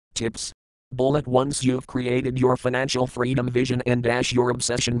tips. Bullet. Once you've created your financial freedom vision and your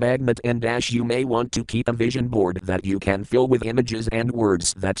obsession magnet and you may want to keep a vision board that you can fill with images and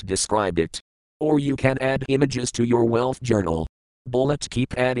words that describe it. Or you can add images to your wealth journal. Bullet.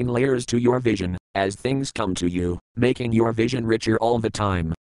 Keep adding layers to your vision as things come to you, making your vision richer all the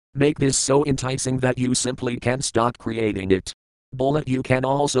time. Make this so enticing that you simply can't stop creating it. Bullet. You can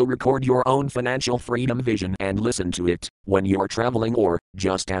also record your own financial freedom vision and listen to it when you're traveling or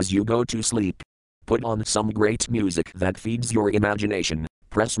just as you go to sleep. Put on some great music that feeds your imagination.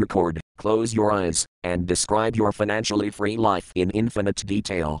 Press record, close your eyes, and describe your financially free life in infinite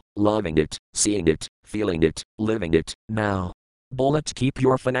detail, loving it, seeing it, feeling it, living it, now. Bullet. Keep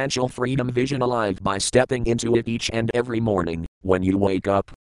your financial freedom vision alive by stepping into it each and every morning when you wake up.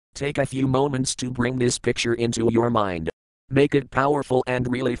 Take a few moments to bring this picture into your mind. Make it powerful and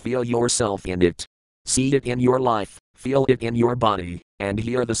really feel yourself in it. See it in your life, feel it in your body, and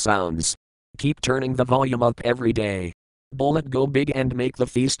hear the sounds. Keep turning the volume up every day. Bullet. Go big and make the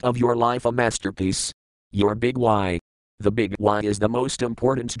feast of your life a masterpiece. Your big why. The big why is the most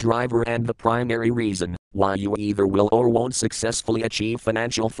important driver and the primary reason why you either will or won't successfully achieve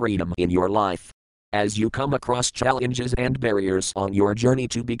financial freedom in your life. As you come across challenges and barriers on your journey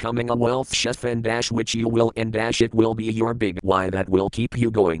to becoming a wealth chef and which you will and it will be your big why that will keep you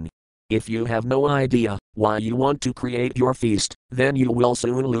going. If you have no idea why you want to create your feast, then you will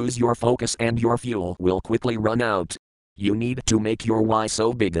soon lose your focus and your fuel will quickly run out. You need to make your why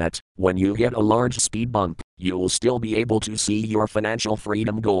so big that, when you hit a large speed bump, you'll still be able to see your financial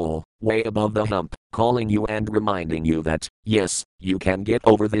freedom goal, way above the hump, calling you and reminding you that, yes, you can get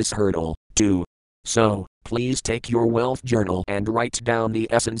over this hurdle, too. So, please take your wealth journal and write down the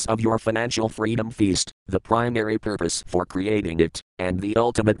essence of your financial freedom feast, the primary purpose for creating it, and the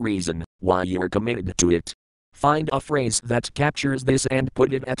ultimate reason why you're committed to it. Find a phrase that captures this and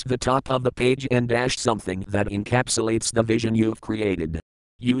put it at the top of the page and something that encapsulates the vision you've created.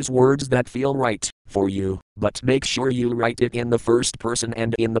 Use words that feel right for you, but make sure you write it in the first person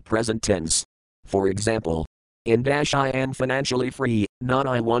and in the present tense. For example, in I am financially free, not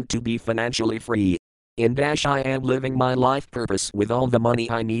I want to be financially free. In I am living my life purpose with all the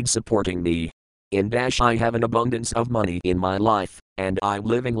money I need supporting me. In I have an abundance of money in my life, and I'm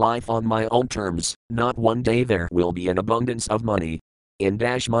living life on my own terms, not one day there will be an abundance of money. In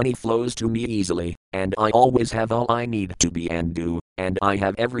money flows to me easily, and I always have all I need to be and do, and I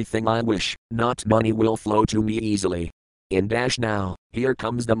have everything I wish, not money will flow to me easily. In now, here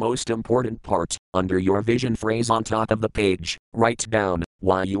comes the most important part. Under your vision phrase on top of the page, write down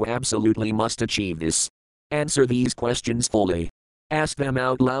why you absolutely must achieve this. Answer these questions fully. Ask them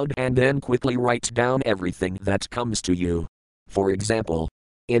out loud and then quickly write down everything that comes to you. For example,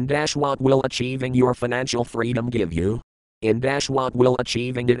 in what will achieving your financial freedom give you? In what will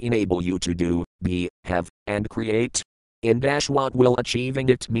achieving it enable you to do, be, have, and create? In what will achieving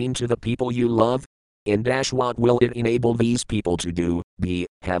it mean to the people you love? In what will it enable these people to do, be,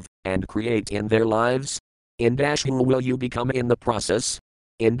 have, and create in their lives? In who will you become in the process?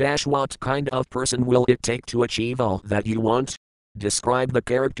 In what kind of person will it take to achieve all that you want? Describe the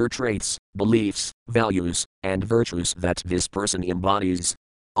character traits, beliefs, values, and virtues that this person embodies.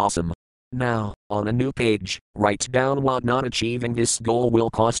 Awesome. Now, on a new page, write down what not achieving this goal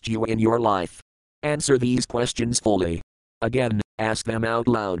will cost you in your life. Answer these questions fully. Again, ask them out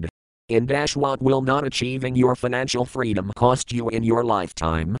loud. In what will not achieving your financial freedom cost you in your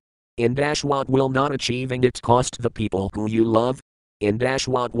lifetime? In what will not achieving it cost the people who you love? In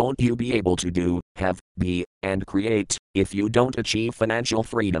what won't you be able to do, have, be, and create if you don't achieve financial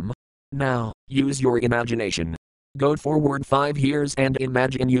freedom? Now, use your imagination. Go forward 5 years and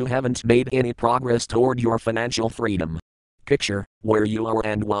imagine you haven't made any progress toward your financial freedom. Picture where you are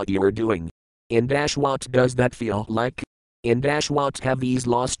and what you are doing. In what does that feel like? In what have these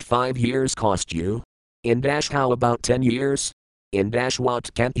lost 5 years cost you? In how about 10 years? In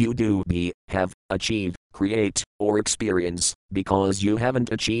what can't you do, be, have, achieve, create, or experience, because you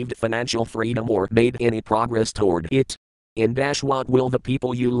haven't achieved financial freedom or made any progress toward it? In what will the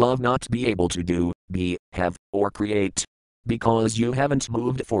people you love not be able to do, be, have, or create, because you haven't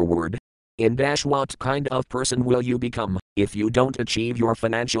moved forward? In what kind of person will you become if you don't achieve your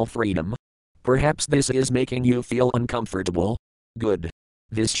financial freedom? Perhaps this is making you feel uncomfortable. Good.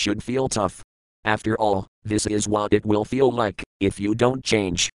 This should feel tough. After all, this is what it will feel like if you don't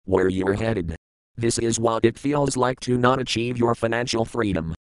change where you're headed. This is what it feels like to not achieve your financial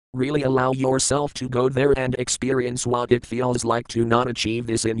freedom. Really allow yourself to go there and experience what it feels like to not achieve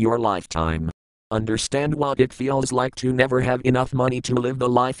this in your lifetime. Understand what it feels like to never have enough money to live the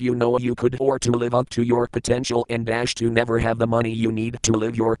life you know you could, or to live up to your potential, and to never have the money you need to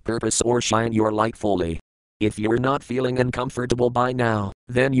live your purpose or shine your light fully. If you're not feeling uncomfortable by now,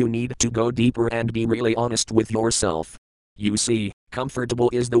 then you need to go deeper and be really honest with yourself. You see, comfortable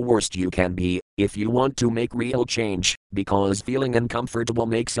is the worst you can be if you want to make real change, because feeling uncomfortable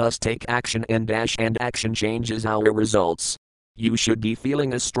makes us take action, and action changes our results. You should be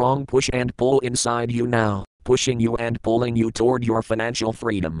feeling a strong push and pull inside you now, pushing you and pulling you toward your financial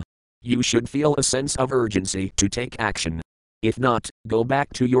freedom. You should feel a sense of urgency to take action. If not, go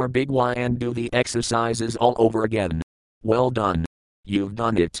back to your big why and do the exercises all over again. Well done. You've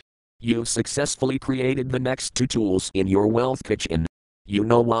done it. You've successfully created the next two tools in your wealth kitchen. You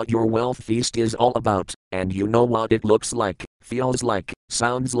know what your wealth feast is all about, and you know what it looks like, feels like,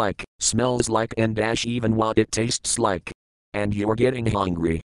 sounds like, smells like, and even what it tastes like. And you're getting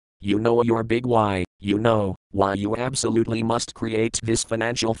hungry. You know your big why, you know why you absolutely must create this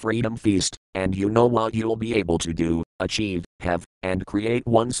financial freedom feast, and you know what you'll be able to do, achieve, have, and create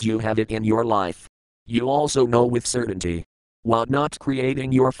once you have it in your life. You also know with certainty what not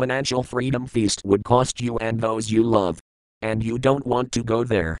creating your financial freedom feast would cost you and those you love. And you don't want to go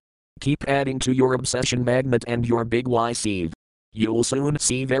there. Keep adding to your obsession magnet and your big why sieve. You'll soon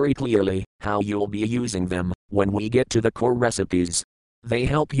see very clearly how you'll be using them when we get to the core recipes. They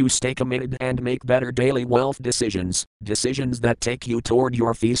help you stay committed and make better daily wealth decisions, decisions that take you toward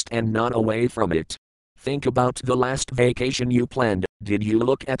your feast and not away from it. Think about the last vacation you planned. Did you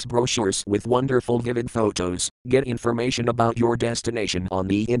look at brochures with wonderful vivid photos, get information about your destination on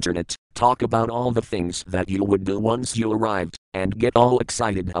the internet, talk about all the things that you would do once you arrived, and get all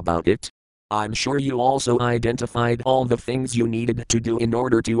excited about it? I'm sure you also identified all the things you needed to do in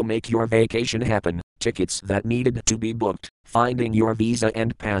order to make your vacation happen. Tickets that needed to be booked, finding your visa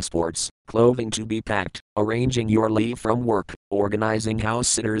and passports, clothing to be packed, arranging your leave from work, organizing house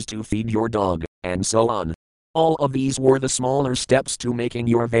sitters to feed your dog, and so on. All of these were the smaller steps to making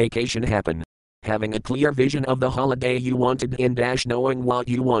your vacation happen. Having a clear vision of the holiday you wanted and knowing what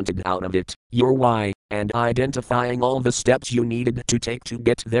you wanted out of it, your why, and identifying all the steps you needed to take to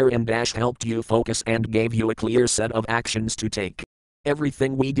get there and helped you focus and gave you a clear set of actions to take.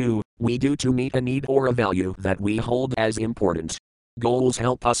 Everything we do to meet a need or a value that we hold as important. Goals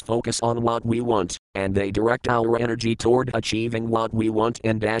help us focus on what we want, and they direct our energy toward achieving what we want,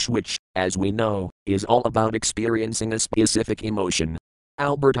 and which, as we know, is all about experiencing a specific emotion.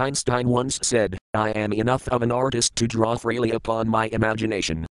 Albert Einstein once said, "I am enough of an artist to draw freely upon my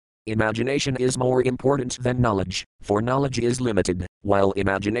imagination." Imagination is more important than knowledge, for knowledge is limited, while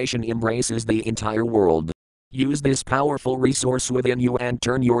imagination embraces the entire world. Use this powerful resource within you and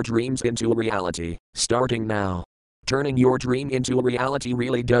turn your dreams into reality, starting now. Turning your dream into reality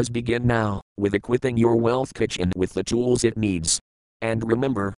really does begin now, with equipping your wealth kitchen with the tools it needs. And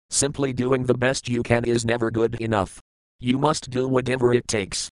remember, simply doing the best you can is never good enough. You must do whatever it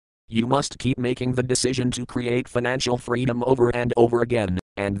takes. You must keep making the decision to create financial freedom over and over again,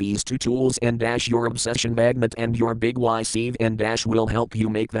 and these two tools and your obsession magnet and your big why sieve and will help you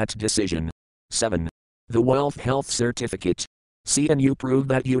make that decision. 7. The Wealth Health Certificate. See, and you prove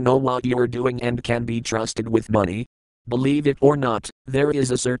that you know what you're doing and can be trusted with money. Believe it or not, there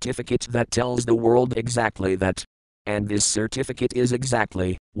is a certificate that tells the world exactly that. And this certificate is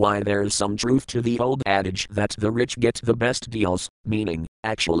exactly why there's some truth to the old adage that the rich get the best deals, meaning,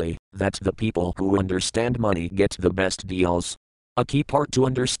 actually, that the people who understand money get the best deals. A key part to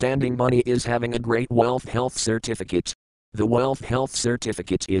understanding money is having a great wealth health certificate. The Wealth Health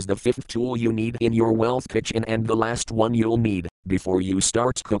Certificate is the 5th tool you need in your wealth kitchen and the last one you'll need before you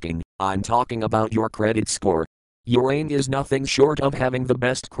start cooking. I'm talking about your credit score. Your aim is nothing short of having the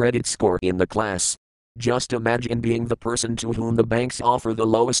best credit score in the class. Just imagine being the person to whom the banks offer the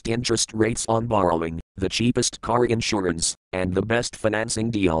lowest interest rates on borrowing, the cheapest car insurance, and the best financing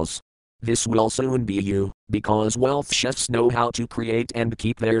deals. This will soon be you, because wealth chefs know how to create and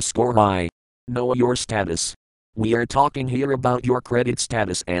keep their score high. Know your status. We are talking here about your credit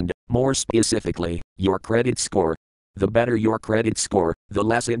status and, more specifically, your credit score. The better your credit score, the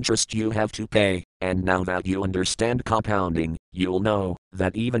less interest you have to pay, and now that you understand compounding, you'll know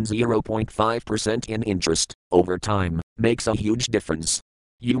that even 0.5% in interest, over time, makes a huge difference.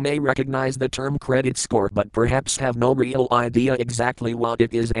 You may recognize the term credit score but perhaps have no real idea exactly what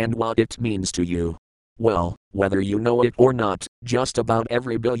it is and what it means to you. Well, whether you know it or not, just about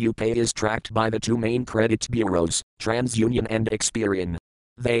every bill you pay is tracked by the two main credit bureaus, TransUnion and Experian.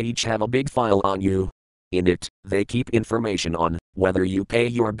 They each have a big file on you. In it, they keep information on whether you pay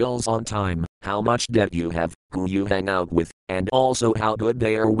your bills on time, how much debt you have, who you hang out with, and also how good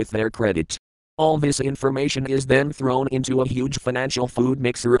they are with their credit. All this information is then thrown into a huge financial food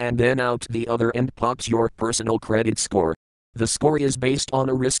mixer and then out the other end pops your personal credit score. The score is based on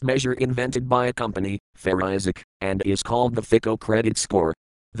a risk measure invented by a company, Fair Isaac, and is called the FICO credit score.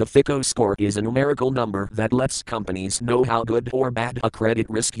 The FICO score is a numerical number that lets companies know how good or bad a credit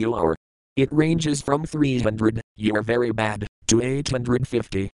risk you are. It ranges from 300, you're very bad, to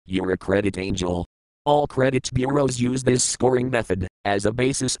 850, you're a credit angel. All credit bureaus use this scoring method as a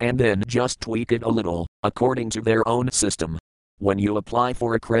basis and then just tweak it a little, according to their own system. When you apply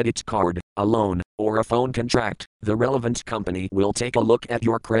for a credit card, a loan, or a phone contract, the relevant company will take a look at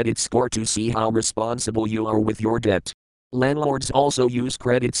your credit score to see how responsible you are with your debt. Landlords also use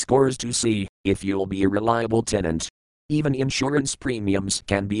credit scores to see if you'll be a reliable tenant. Even insurance premiums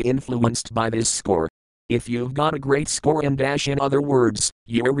can be influenced by this score. If you've got a great score and in other words,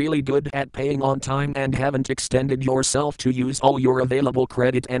 you're really good at paying on time and haven't extended yourself to use all your available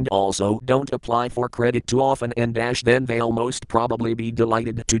credit and also don't apply for credit too often and then they'll most probably be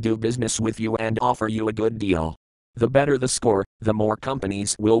delighted to do business with you and offer you a good deal. The better the score, the more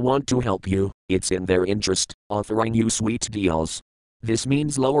companies will want to help you. It's in their interest, offering you sweet deals. This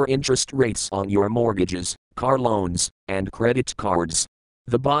means lower interest rates on your mortgages, car loans, and credit cards.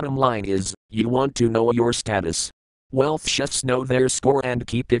 The bottom line is, you want to know your status. Wealth chefs know their score and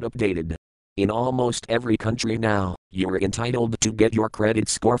keep it updated. In almost every country now, you're entitled to get your credit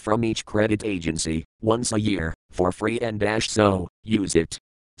score from each credit agency, once a year, for free and so, use it.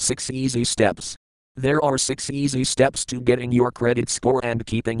 6 easy steps. There are 6 easy steps to getting your credit score and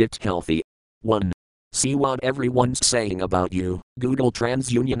keeping it healthy. 1. See what everyone's saying about you. Google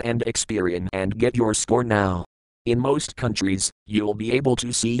TransUnion and Experian and get your score now. In most countries, you'll be able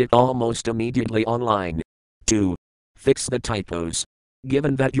to see it almost immediately online. 2. Fix the typos.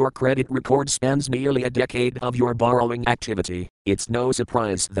 Given that your credit record spans nearly a decade of your borrowing activity, it's no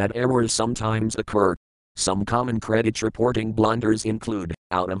surprise that errors sometimes occur. Some common credit reporting blunders include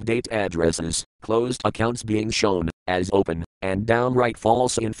out-of-date addresses, closed accounts being shown as open, and downright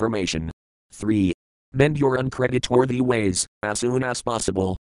false information. 3. Mend your uncreditworthy ways as soon as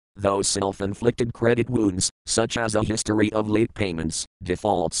possible. Those self-inflicted credit wounds, such as a history of late payments,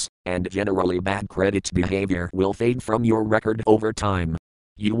 defaults, and generally bad credit behavior, will fade from your record over time.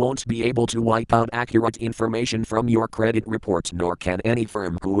 You won't be able to wipe out accurate information from your credit report, nor can any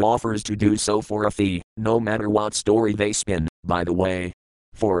firm who offers to do so for a fee, no matter what story they spin, by the way.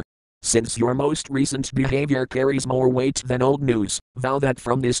 4. Since your most recent behavior carries more weight than old news, vow that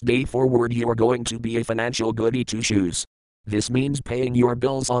from this day forward you're going to be a financial goody two-shoes. This means paying your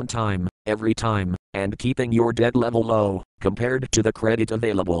bills on time, every time, and keeping your debt level low, compared to the credit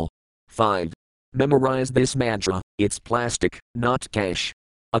available. 5. Memorize this mantra: it's plastic, not cash.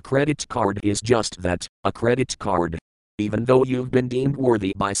 A credit card is just that, a credit card. Even though you've been deemed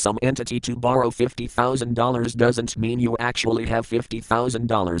worthy by some entity to borrow $50,000 doesn't mean you actually have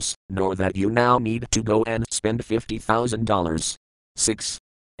 $50,000, nor that you now need to go and spend $50,000. 6.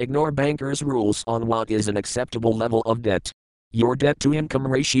 Ignore bankers' rules on what is an acceptable level of debt. Your debt-to-income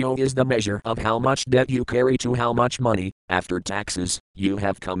ratio is the measure of how much debt you carry to how much money, after taxes, you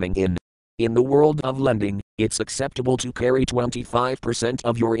have coming in. In the world of lending, it's acceptable to carry 25%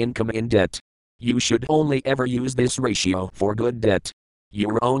 of your income in debt. You should only ever use this ratio for good debt.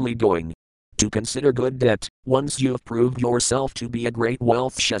 You're only going to consider good debt once you've proved yourself to be a great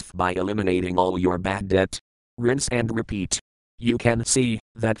wealth chef by eliminating all your bad debt. Rinse and repeat. You can see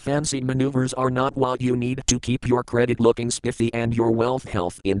that fancy maneuvers are not what you need to keep your credit looking spiffy and your wealth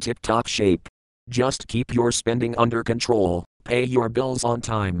health in tip-top shape. Just keep your spending under control, pay your bills on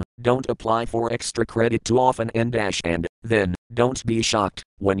time, don't apply for extra credit too often and then, don't be shocked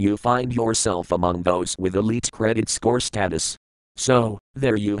when you find yourself among those with elite credit score status. So,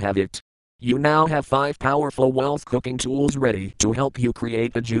 there you have it. You now have 5 powerful wealth cooking tools ready to help you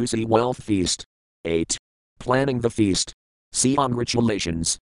create a juicy wealth feast. 8. Planning the feast. See on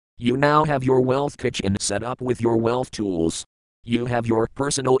Ritualations. You now have your wealth kitchen set up with your wealth tools. You have your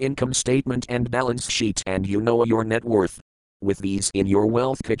personal income statement and balance sheet and you know your net worth. With these in your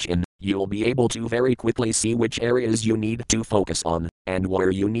wealth kitchen, you'll be able to very quickly see which areas you need to focus on, and where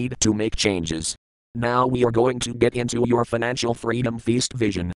you need to make changes. Now we are going to get into your financial freedom feast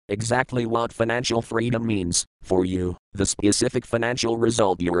vision, exactly what financial freedom means for you, the specific financial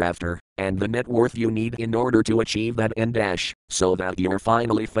result you're after, and the net worth you need in order to achieve that and so that you're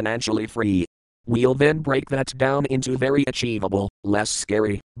finally financially free. We'll then break that down into very achievable, less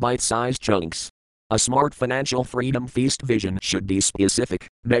scary, bite-sized chunks. A smart financial freedom feast vision should be specific,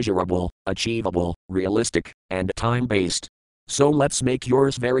 measurable, achievable, realistic, and time-based. So let's make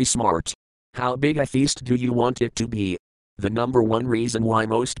yours very smart. How big a feast do you want it to be? The number one reason why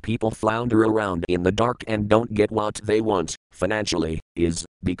most people flounder around in the dark and don't get what they want financially is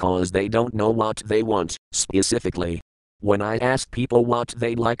because they don't know what they want specifically. When I ask people what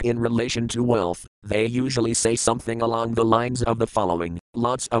they like in relation to wealth, they usually say something along the lines of the following: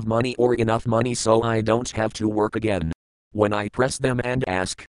 lots of money or enough money so I don't have to work again. When I press them and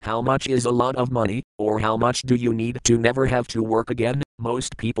ask, how much is a lot of money, or how much do you need to never have to work again,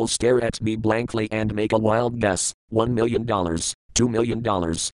 most people stare at me blankly and make a wild guess: $1 million, $2 million,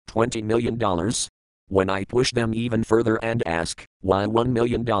 $20 million. When I push them even further and ask, why $1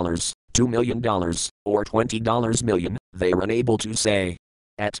 million, $2 million, or $20 million, they are unable to say.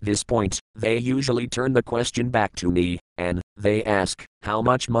 At this point, they usually turn the question back to me, and they ask, how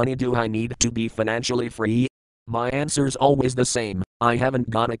much money do I need to be financially free? My answer's always the same: I haven't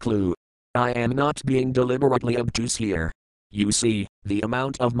got a clue. I am not being deliberately obtuse here. You see, the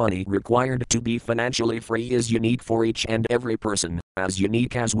amount of money required to be financially free is unique for each and every person, as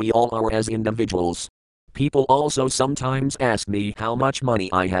unique as we all are as individuals. People also sometimes ask me how much money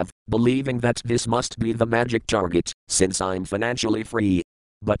I have, believing that this must be the magic target, since I'm financially free.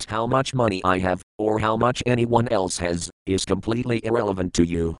 But how much money I have, or how much anyone else has, is completely irrelevant to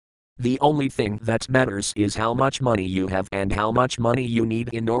you. The only thing that matters is how much money you have and how much money you need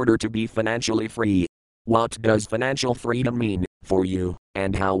in order to be financially free. What does financial freedom mean for you,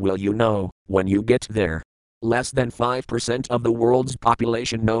 and how will you know when you get there? Less than 5% of the world's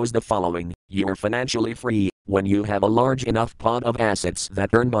population knows the following: you're financially free when you have a large enough pot of assets that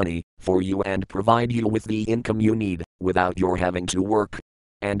earn money for you and provide you with the income you need without your having to work.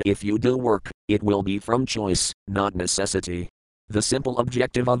 And if you do work, it will be from choice, not necessity. The simple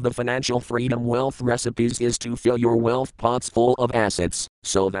objective of the Financial Freedom Wealth Recipes is to fill your wealth pots full of assets,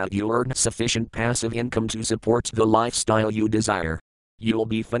 so that you earn sufficient passive income to support the lifestyle you desire. You'll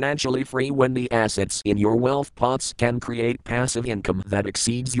be financially free when the assets in your wealth pots can create passive income that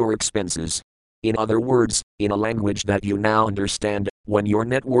exceeds your expenses. In other words, in a language that you now understand, when your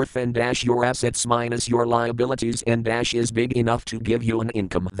net worth and your assets minus your liabilities and is big enough to give you an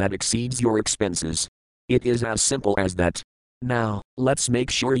income that exceeds your expenses. It is as simple as that. Now, let's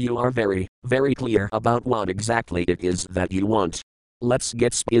make sure you are very, very clear about what exactly it is that you want. Let's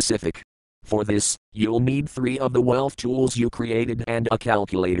get specific. For this, you'll need 3 of the wealth tools you created and a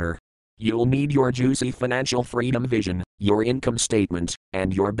calculator. You'll need your juicy financial freedom vision, your income statement,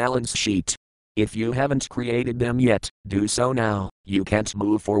 and your balance sheet. If you haven't created them yet, do so now. You can't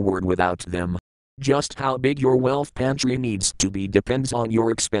move forward without them. Just how big your wealth pantry needs to be depends on your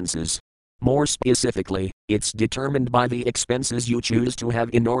expenses. More specifically, it's determined by the expenses you choose to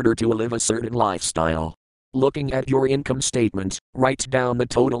have in order to live a certain lifestyle. Looking at your income statement, write down the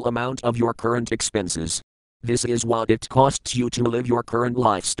total amount of your current expenses. This is what it costs you to live your current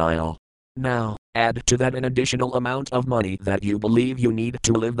lifestyle. Now, add to that an additional amount of money that you believe you need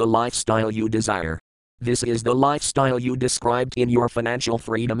to live the lifestyle you desire. This is the lifestyle you described in your financial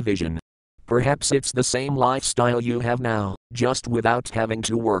freedom vision. Perhaps it's the same lifestyle you have now, just without having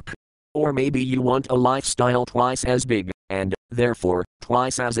to work. Or maybe you want a lifestyle twice as big, and, therefore,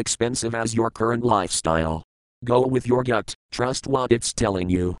 twice as expensive as your current lifestyle. Go with your gut, trust what it's telling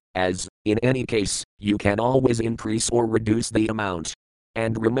you, as, in any case, you can always increase or reduce the amount.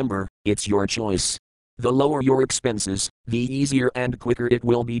 And remember, it's your choice. The lower your expenses, the easier and quicker it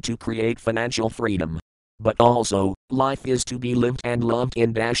will be to create financial freedom. But also, life is to be lived and loved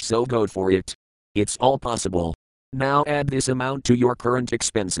in so go for it. It's all possible. Now add this amount to your current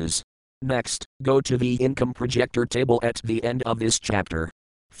expenses. Next, go to the income projector table at the end of this chapter.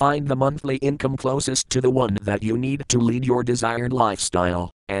 Find the monthly income closest to the one that you need to lead your desired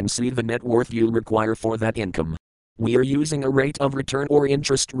lifestyle, and see the net worth you require for that income. We are using a rate of return or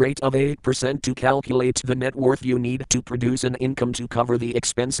interest rate of 8% to calculate the net worth you need to produce an income to cover the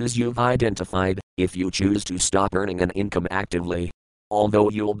expenses you've identified, if you choose to stop earning an income actively. Although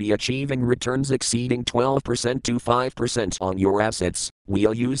you'll be achieving returns exceeding 12% to 5% on your assets,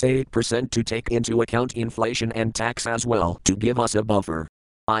 we'll use 8% to take into account inflation and tax as well to give us a buffer.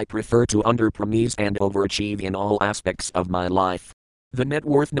 I prefer to underpromise and overachieve in all aspects of my life. The net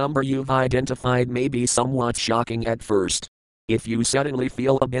worth number you've identified may be somewhat shocking at first. If you suddenly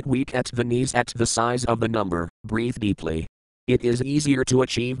feel a bit weak at the knees at the size of the number, breathe deeply. It is easier to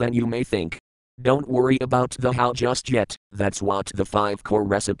achieve than you may think. Don't worry about the how just yet, that's what the 5 core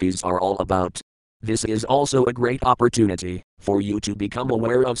recipes are all about. This is also a great opportunity for you to become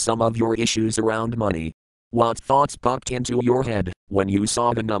aware of some of your issues around money. What thoughts popped into your head when you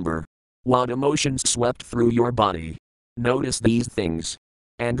saw the number? What emotions swept through your body? Notice these things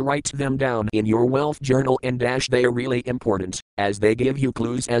and write them down in your wealth journal and they are really important, as they give you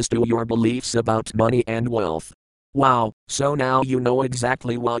clues as to your beliefs about money and wealth. Wow, so now you know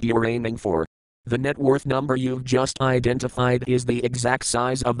exactly what you're aiming for. The net worth number you've just identified is the exact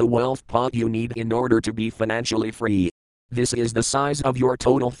size of the wealth pot you need in order to be financially free. This is the size of your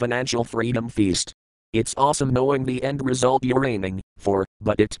total financial freedom feast. It's awesome knowing the end result you're aiming for,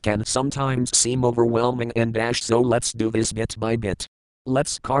 but it can sometimes seem overwhelming and so let's do this bit by bit.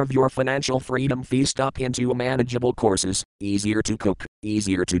 Let's carve your financial freedom feast up into manageable courses, easier to cook,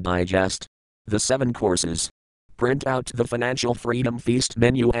 easier to digest. The 7 courses. Print out the Financial Freedom Feast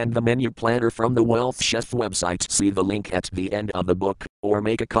menu and the menu planner from the Wealth Chef website. See the link at the end of the book, or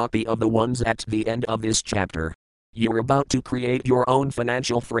make a copy of the ones at the end of this chapter. You're about to create your own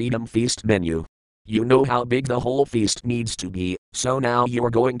Financial Freedom Feast menu. You know how big the whole feast needs to be, so now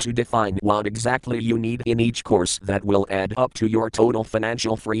you're going to define what exactly you need in each course that will add up to your total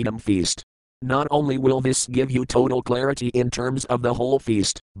financial freedom feast. Not only will this give you total clarity in terms of the whole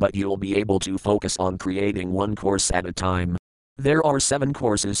feast, but you'll be able to focus on creating one course at a time. There are 7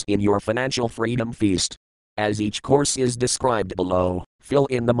 courses in your financial freedom feast. As each course is described below, fill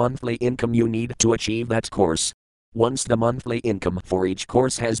in the monthly income you need to achieve that course. Once the monthly income for each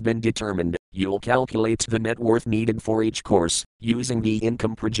course has been determined, you'll calculate the net worth needed for each course, using the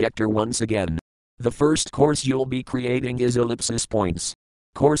income projector once again. The first course you'll be creating is Ellipsis Points.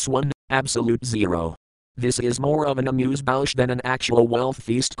 Course 1, Absolute Zero. This is more of an amuse-bouche than an actual wealth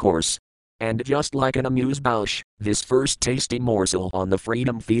feast course. And just like an amuse-bouche, this first tasty morsel on the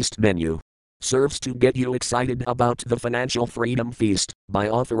Freedom Feast menu serves to get you excited about the financial freedom feast by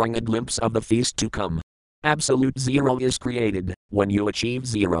offering a glimpse of the feast to come. Absolute zero is created when you achieve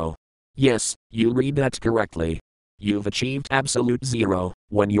zero. Yes, you read that correctly. You've achieved absolute zero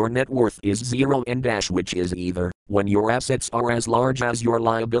when your net worth is zero and which is either when your assets are as large as your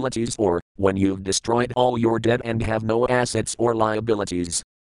liabilities or when you've destroyed all your debt and have no assets or liabilities.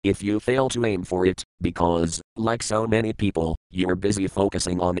 If you fail to aim for it, because, like so many people, you're busy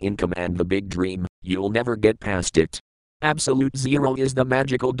focusing on income and the big dream, you'll never get past it. Absolute zero is the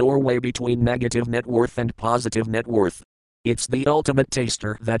magical doorway between negative net worth and positive net worth. It's the ultimate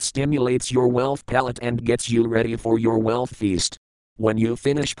taster that stimulates your wealth palate and gets you ready for your wealth feast. When you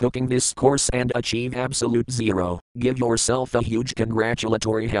finish cooking this course and achieve absolute zero, give yourself a huge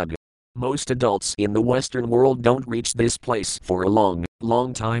congratulatory hug. Most adults in the Western world don't reach this place for a long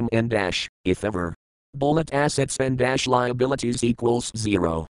time and if ever. Bullet assets and liabilities equals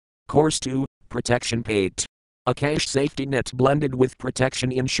zero. Course 2, Protection Paid. A cash safety net blended with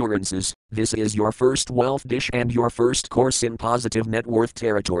protection insurances. This is your first wealth dish and your first course in positive net worth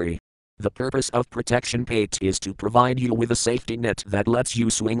territory. The purpose of Protection Paid is to provide you with a safety net that lets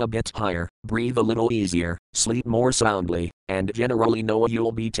you swing a bit higher, breathe a little easier, sleep more soundly, and generally know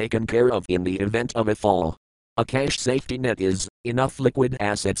you'll be taken care of in the event of a fall. A cash safety net is enough liquid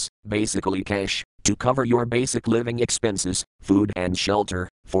assets, basically cash, to cover your basic living expenses, food and shelter,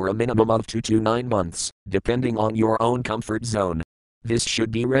 for a minimum of 2 to 9 months, depending on your own comfort zone. This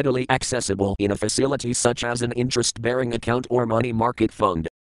should be readily accessible in a facility such as an interest-bearing account or money market fund.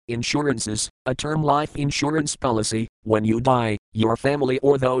 Insurances, a term life insurance policy. When you die, your family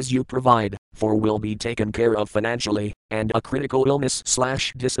or those you provide for will be taken care of financially, and a critical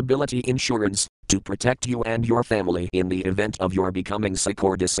illness/disability insurance to protect you and your family in the event of your becoming sick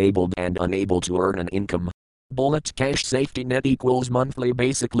or disabled and unable to earn an income. Bullet cash safety net equals monthly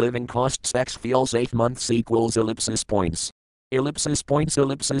basic living costs x feel safe months equals ellipsis points. Ellipsis points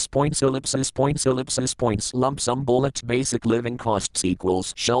ellipsis points ellipsis points ellipsis points lump sum bullet basic living costs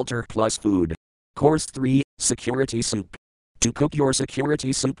equals shelter plus food. Course 3, Security Soup. To cook your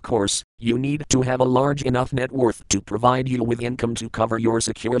Security Soup course, you need to have a large enough net worth to provide you with income to cover your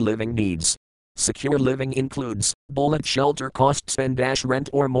secure living needs. Secure living includes bullet shelter costs and rent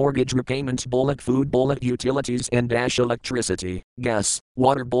or mortgage repayment, bullet food, bullet utilities and electricity, gas,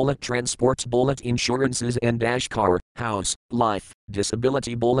 water, bullet transport, bullet insurances and car, house, life,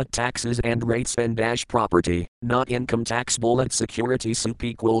 disability, bullet taxes and rates and property, not income tax. Bullet Security Soup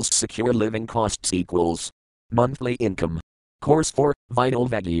equals secure living costs equals monthly income. Course 4, Vital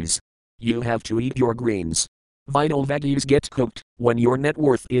Veggies. You have to eat your greens. Vital veggies get cooked when your net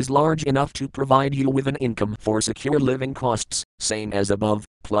worth is large enough to provide you with an income for secure living costs, same as above,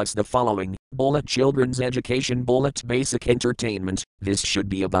 plus the following: bullet children's education, bullet basic entertainment. This should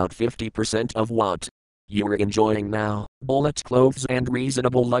be about 50% of what you're enjoying now. Bullet clothes and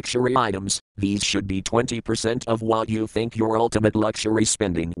reasonable luxury items. These should be 20% of what you think your ultimate luxury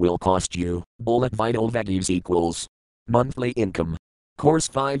spending will cost you. Bullet vital veggies equals monthly income. Course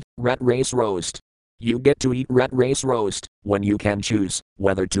 5, Rat Race Roast. You get to eat rat race roast when you can choose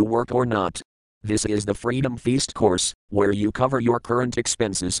whether to work or not. This is the Freedom Feast course, where you cover your current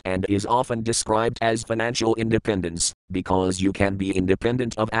expenses and is often described as financial independence, because you can be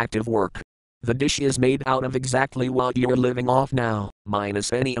independent of active work. The dish is made out of exactly what you're living off now,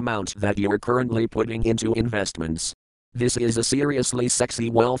 minus any amount that you're currently putting into investments. This is a seriously sexy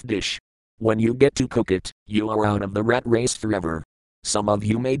wealth dish. When you get to cook it, you are out of the rat race forever. Some of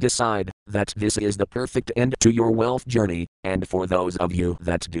you may decide that this is the perfect end to your wealth journey, and for those of you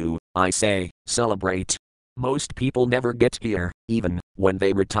that do, I say, celebrate. Most people never get here, even when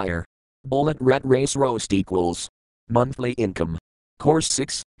they retire. Bullet rat race roast equals monthly income. Course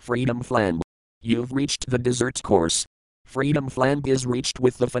 6, Freedom Flambe. You've reached the dessert course. Freedom Flambe is reached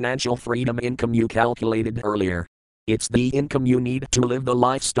with the financial freedom income you calculated earlier. It's the income you need to live the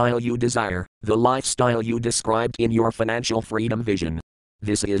lifestyle you desire, the lifestyle you described in your financial freedom vision.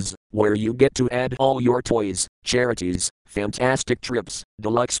 This is where you get to add all your toys, charities, fantastic trips,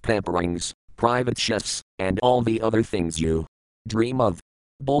 deluxe pamperings, private chefs, and all the other things you dream of.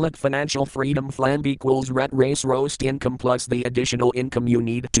 Bullet financial freedom flambe equals rat race roast income plus the additional income you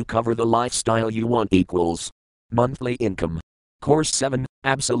need to cover the lifestyle you want equals monthly income. Course 7,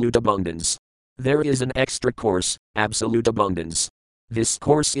 Absolute Abundance. There is an extra course, Absolute Abundance. This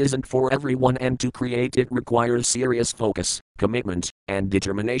course isn't for everyone, and to create it requires serious focus, commitment, and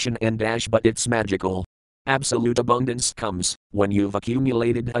determination but it's magical. Absolute abundance comes when you've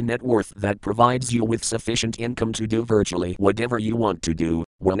accumulated a net worth that provides you with sufficient income to do virtually whatever you want to do,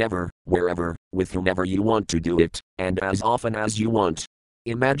 whenever, wherever, with whomever you want to do it, and as often as you want.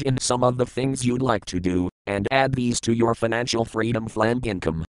 Imagine some of the things you'd like to do, and add these to your financial freedom flambe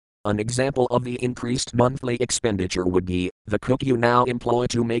income. An example of the increased monthly expenditure would be the cook you now employ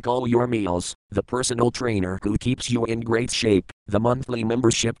to make all your meals, the personal trainer who keeps you in great shape, the monthly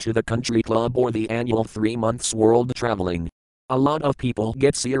membership to the country club, or the annual 3 months world traveling. A lot of people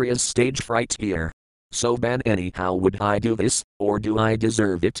get serious stage fright here. So bad, how would I do this, or do I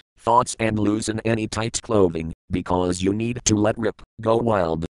deserve it, thoughts, and loosen any tight clothing, because you need to let rip, go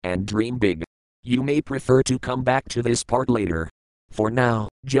wild, and dream big. You may prefer to come back to this part later. For now,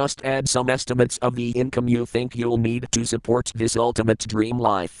 just add some estimates of the income you think you'll need to support this ultimate dream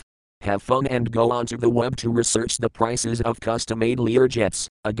life. Have fun and go onto the web to research the prices of custom-made Learjets,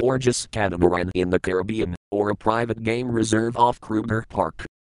 a gorgeous catamaran in the Caribbean, or a private game reserve off Kruger Park.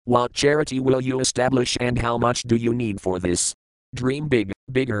 What charity will you establish, and how much do you need for this? Dream big,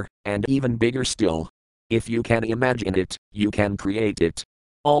 bigger, and even bigger still. If you can imagine it, you can create it.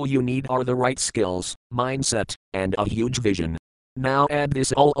 All you need are the right skills, mindset, and a huge vision. Now add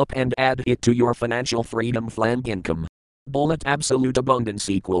this all up and add it to your financial freedom flambe income. Bullet absolute abundance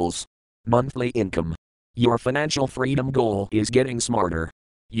equals monthly income. Your financial freedom goal is getting smarter.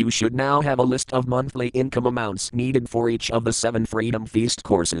 You should now have a list of monthly income amounts needed for each of the 7 Freedom Feast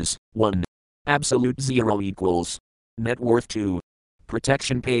courses. 1. Absolute zero equals net worth. 2.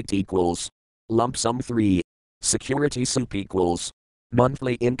 Protection paid equals lump sum. 3. Security soup equals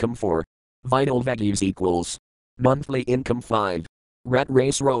monthly income. 4. Vital veggies equals monthly income. 5. Rat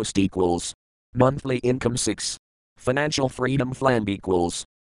race roast equals monthly income. 6. Financial freedom flambe equals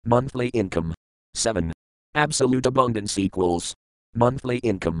monthly income. 7. Absolute abundance equals monthly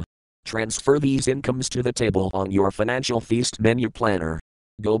income. Transfer these incomes to the table on your financial feast menu planner.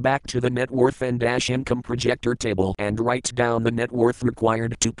 Go back to the net worth and income projector table and write down the net worth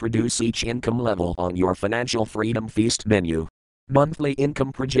required to produce each income level on your financial freedom feast menu. Monthly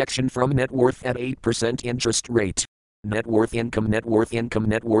income projection from net worth at 8% interest rate. Net worth income, net worth income,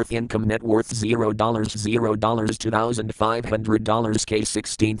 net worth income, net worth $0, $0, $2,500 K,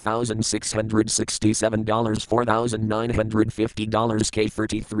 $16,667, $4,950 K,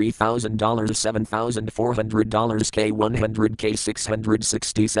 $33,000, $7,400 K, $100 K,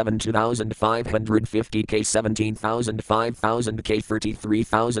 $667, $2,550 K, $17,000, $5,000 K,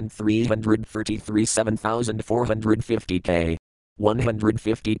 $33,333, $7,450 K.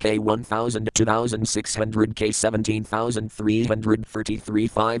 150k, 1000, 2600k, 17,333,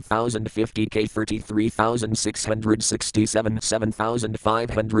 5050k, 33,667,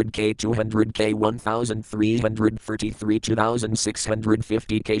 7,500k, 200k, 1,333,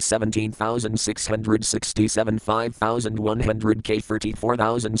 2,650k, 17,667, 5,100k,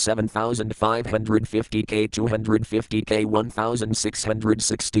 34,000, 7,550k, 250k,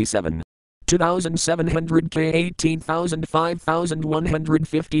 1,667. 2700K 18,000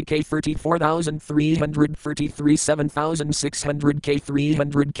 5150K 34,333 7600K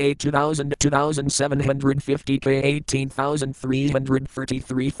 300K 2750K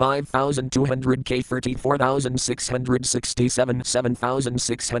 18,333 5200K 34,667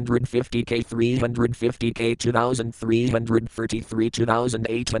 7650K 350K 2333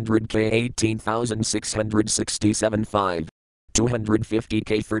 2800K 18,667 5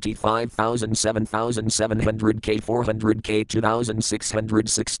 250K 35,000 7,700K 400K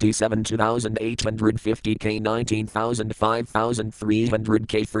 2,667 2,850K 19,000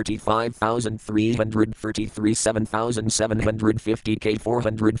 5,300K 35,333 7,750K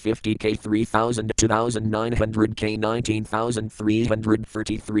 450K 3,000 2,900K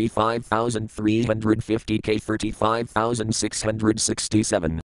 19,333 5,350K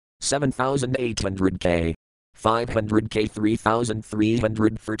 35,667 7,800K 500K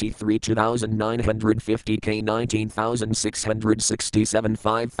 3,333 2,950K 19,667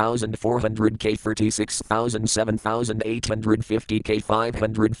 5,400K 36,000 7,850K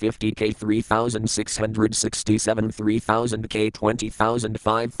 550K 3,667 3,000K 20,000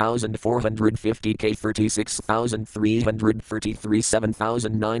 5,450K 36,333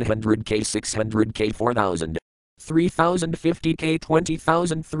 7,900K 600K 4,000 3,050K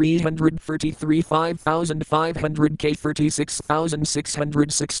 20,333 5,500K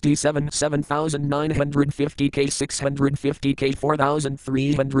 36,667 7,950K 650K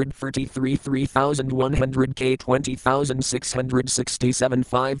 4,333 3,100K 20,667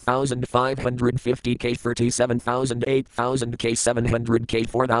 5,550K 37,000 8,000K 700K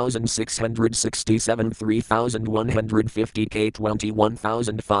 4,667 3,150K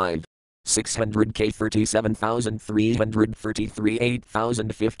 21,005 600K 37,333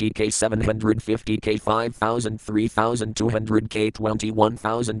 8,050K 750K 5,000 3,200K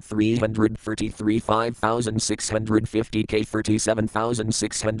 21,333 5,650K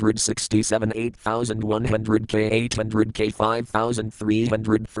 37,667 8,100K 800K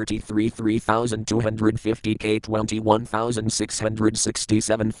 5,333 3,250K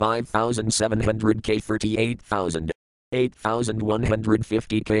 21,667 5,700K 38,000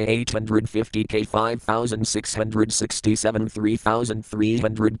 8,150K 850K 5,667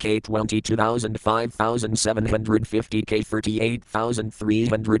 3,300K 22,000 5,750K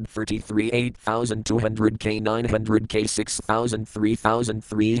 38,333 8,200K 900K 6,000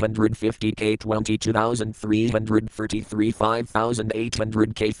 3,350K 22,333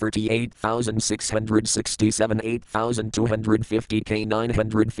 5,800K 38,667 8,250K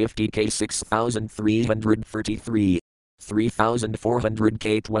 950K 6,333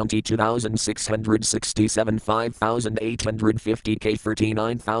 3,400K 22,667 5,850K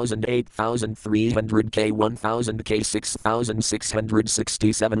 39,000 8,300K 1,000K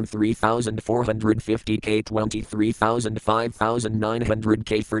 6,667 3,450K 23,000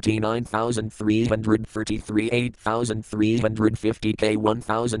 5,900K 39,333 8,350K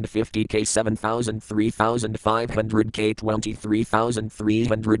 1,050K 7,000 3,500K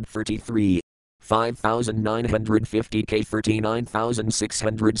 23,333 5,950K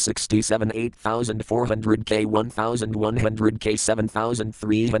 39,667 8,400K 1,100K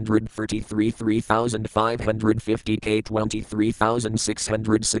 7,333 3,550K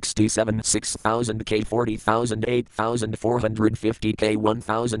 23,667 6,000K 40,000 8,450K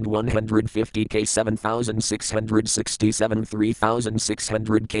 1,150K 7,667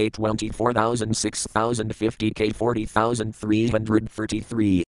 3,600K 24,000 6,050K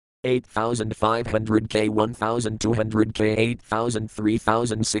 40,333 8,500K 1,200K 8,000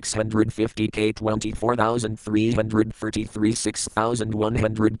 3,650K 24,333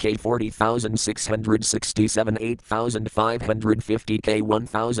 6,100K 40,667 8,550K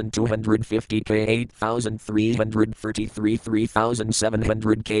 1,250K 8,333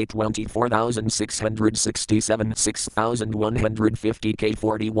 3,700K 24,667 6,150K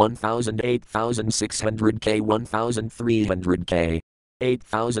 41,000 8,600K 1,300K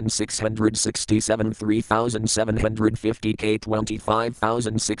 8,667 3,750K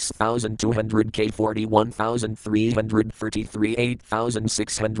 25,000 6,200K 41,333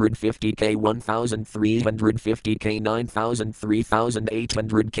 8,650K 1,350K 9,000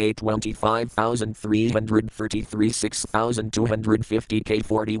 3,800K 25,333 6,250K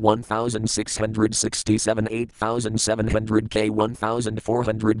 41,667 8,700K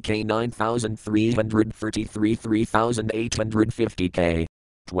 1,400K 9,333 3,850K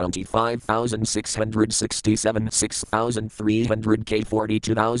 25,667 6,300 K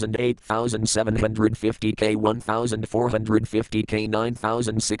 42,000 8,750 K 1,450 K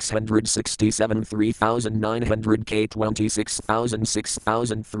 9,667 3,900 K 26,000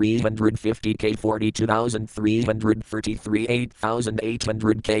 6,350 K 42,333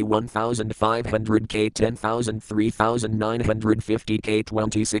 8,800 K 1,500 K 10,000 3,950 K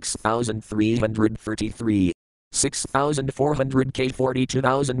 26,333 6,400 K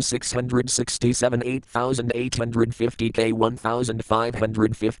 42,667 8,850 K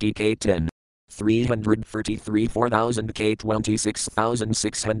 1,550 K 10 333 4,000 K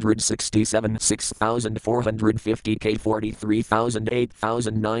 26,667 6,450 K 43,000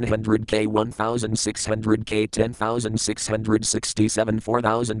 8,900 K 1,600 K 10,667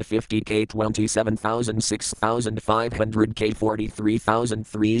 4,050 K 27,000 6,500 K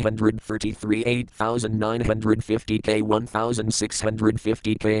 43,333 8,950 K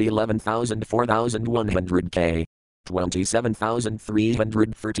 1,650 K 11,000 4,100 K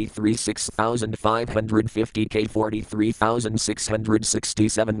 27,333 6,550 K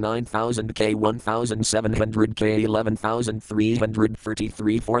 43,667 9,000 K 1,700 K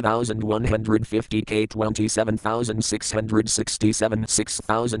 11,333 4,150 K 27,667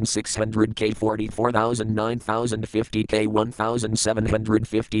 6,600 K 44,000 9,050 K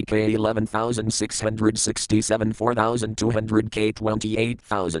 1,750 K 11,667 4,200 K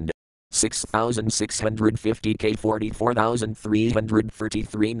 28,000 6,650 K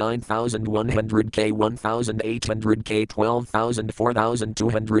 44,333 9,100 K 1,800 K 12,000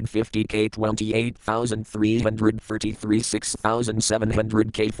 4,250 K 28,333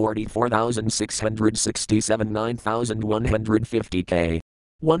 6,700 K 44,667 9,150 K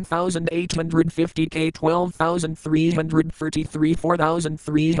 1,850 K 12,333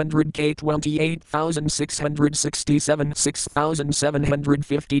 4,300 K 28,667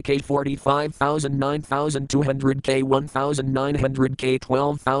 6,750 K 45,000 9,200 K 1,900 K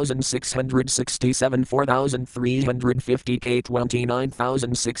 12,667 4,350 K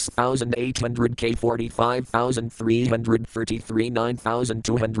 29,000 6,800 K 45,333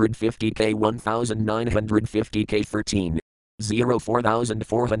 9,250 K 1,950 K 13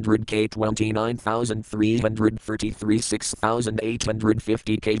 4,400 K 29,333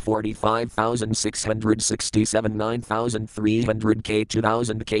 6,850 K 45,667 9,300 K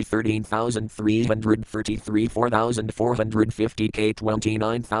 2,000 K 13,333 4,450 K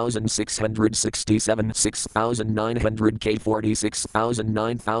 29,667 6,900 K 46,000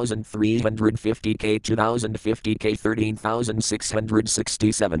 9,350 K 2,050 K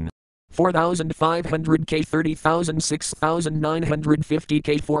 13,667 4,500 K 30,000 6,950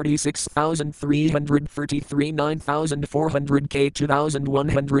 K 46,333 9,400 K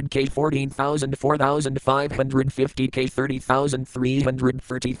 2,100 K 14,000 4,550 K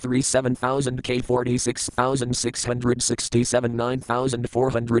 30,333 7,000 K 46,667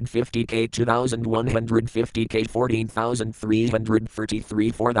 9,450 K 2,150 K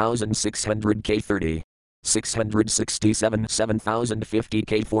 14,333 4,600 K 30 667 7,050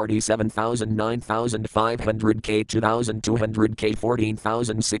 K 47,000 9,500 K 2,200 K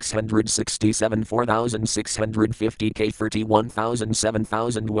 14,667 4,650 K 31,000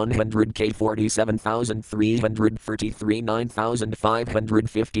 7,100 K 47,333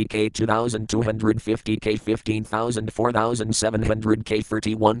 9,550 K 2,250 K 15,000 4,700 K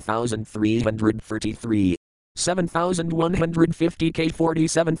 31,333 7,150 K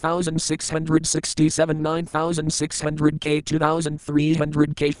 47,667 9,600 K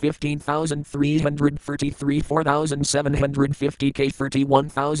 2,300 K 15,333 4,750 K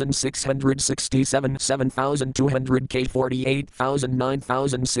 31,667 7,200 K 48,000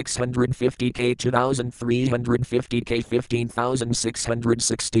 9,650 K 2,350 K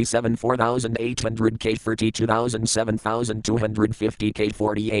 15,667 4,800 K 32,000 7,250 K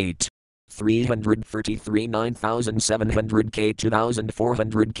 48 333 9,700 K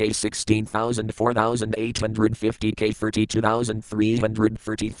 2,400 K 16,000 4,850 K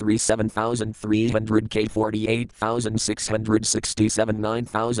 32,333 7,300 K 48,667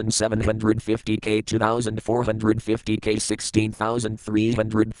 9,750 K 2,450 K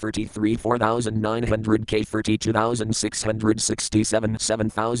 16,333 4,900 K 32,667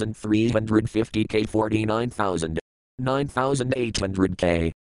 7,350 K 49,000 9,800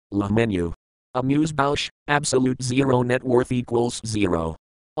 K La menu. Amuse-bouche, absolute zero net worth equals 0.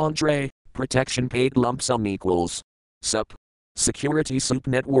 Entree, protection paid lump sum equals. Sup. Security soup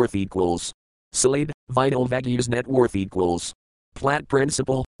net worth equals. Salad, vital veggies net worth equals. Plat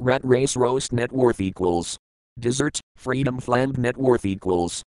principal, rat race roast net worth equals. Dessert, freedom flambe net worth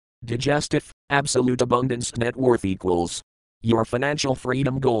equals. Digestif, absolute abundance net worth equals. Your financial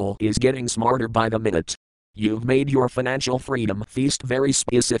freedom goal is getting smarter by the minute. You've made your financial freedom feast very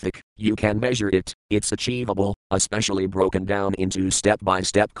specific, you can measure it, it's achievable, especially broken down into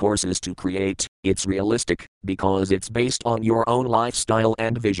step-by-step courses to create, it's realistic, because it's based on your own lifestyle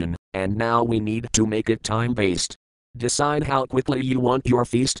and vision, and now we need to make it time-based. Decide how quickly you want your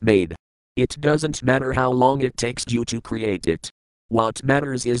feast made. It doesn't matter how long it takes you to create it. What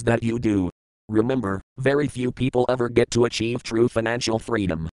matters is that you do. Remember, very few people ever get to achieve true financial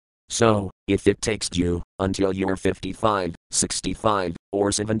freedom. So, if it takes you until you're 55, 65,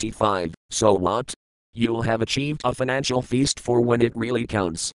 or 75, so what? You'll have achieved a financial feast for when it really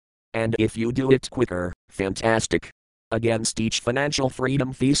counts. And if you do it quicker, fantastic. Against each financial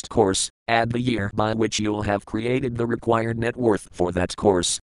freedom feast course, add the year by which you'll have created the required net worth for that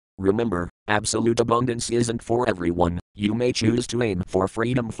course. Remember, absolute abundance isn't for everyone. You may choose to aim for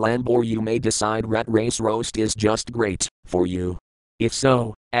freedom flambe, or you may decide rat race roast is just great for you. If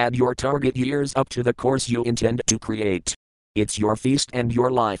so, add your target years up to the course you intend to create. It's your feast and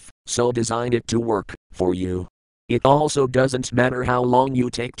your life, so design it to work for you. It also doesn't matter how long you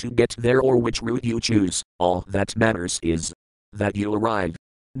take to get there or which route you choose, all that matters is that you arrive.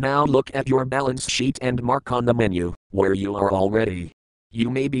 Now look at your balance sheet and mark on the menu where you are already. You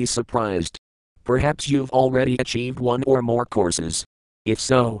may be surprised. Perhaps you've already achieved one or more courses. If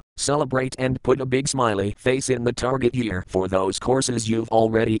so, celebrate and put a big smiley face in the target year for those courses you've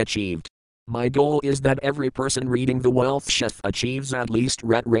already achieved. My goal is that every person reading The Wealth Chef achieves at least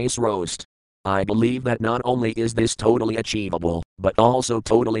rat race roast. I believe that not only is this totally achievable, but also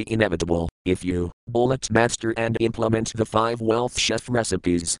totally inevitable, if you bullet master and implement the 5 Wealth Chef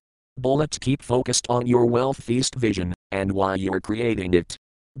recipes. Bullet keep focused on your wealth feast vision, and while you're creating it.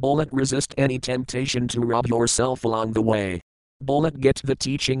 Bullet resist any temptation to rob yourself along the way. Bullet get the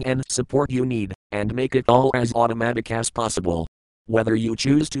teaching and support you need, and make it all as automatic as possible. Whether you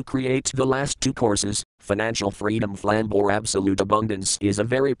choose to create the last 2 courses, Financial Freedom Flambe or Absolute Abundance, is a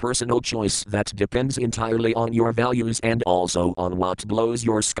very personal choice that depends entirely on your values and also on what blows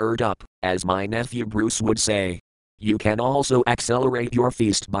your skirt up, as my nephew Bruce would say. You can also accelerate your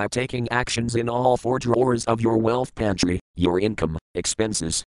feast by taking actions in all 4 drawers of your wealth pantry: your income,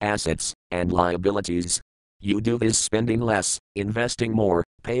 expenses, assets, and liabilities. You do this spending less, investing more,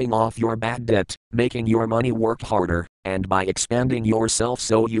 paying off your bad debt, making your money work harder, and by expanding yourself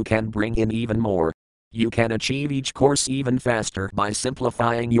so you can bring in even more. You can achieve each course even faster by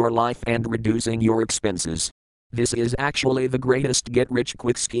simplifying your life and reducing your expenses. This is actually the greatest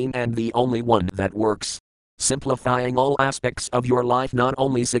get-rich-quick scheme and the only one that works. Simplifying all aspects of your life not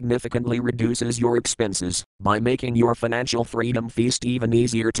only significantly reduces your expenses by making your financial freedom feast even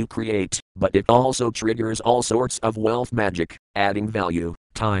easier to create, but it also triggers all sorts of wealth magic, adding value,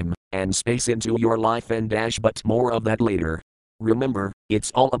 time, and space into your life but more of that later. Remember,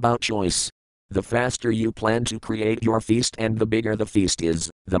 it's all about choice. The faster you plan to create your feast and the bigger the feast is,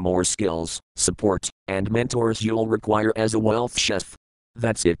 the more skills, support, and mentors you'll require as a wealth chef.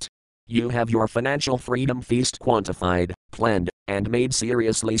 That's it. You have your financial freedom feast quantified, planned, and made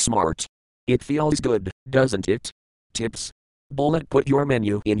seriously smart. It feels good, doesn't it? Tips. Bullet put your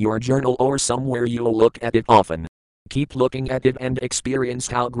menu in your journal or somewhere you'll look at it often. Keep looking at it and experience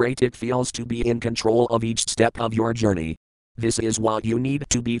how great it feels to be in control of each step of your journey. This is what you need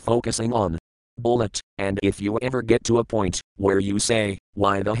to be focusing on. Bullet, and if you ever get to a point where you say,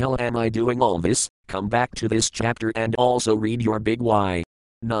 "Why the hell am I doing all this?" come back to this chapter and also read your big why.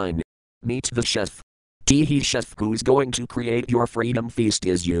 9. Meet the chef. The chef who's going to create your freedom feast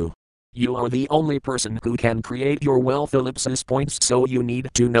is you. You are the only person who can create your wealth points, so you need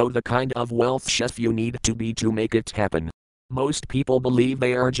to know the kind of wealth chef you need to be to make it happen. Most people believe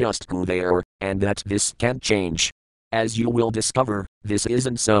they are just who they are, and that this can't change. As you will discover, this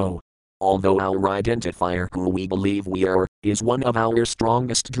isn't so. Although our identifier, who we believe we are, is one of our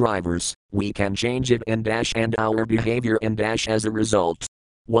strongest drivers, we can change it and our behavior and as a result.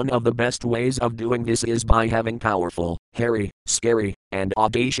 One of the best ways of doing this is by having powerful, hairy, scary, and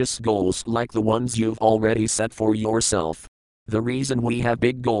audacious goals like the ones you've already set for yourself. The reason we have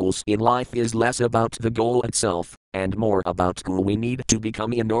big goals in life is less about the goal itself, and more about who we need to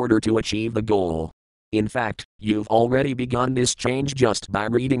become in order to achieve the goal. In fact, you've already begun this change just by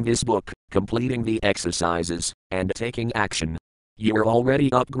reading this book, completing the exercises, and taking action. You're already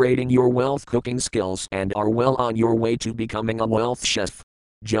upgrading your wealth cooking skills and are well on your way to becoming a wealth chef.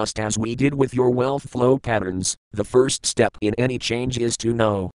 Just as we did with your wealth flow patterns, the first step in any change is to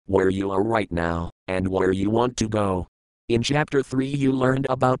know where you are right now and where you want to go. In Chapter 3 you learned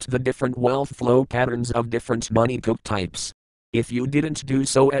about the different wealth flow patterns of different money cook types. If you didn't do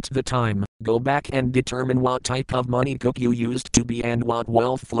so at the time, go back and determine what type of money cook you used to be and what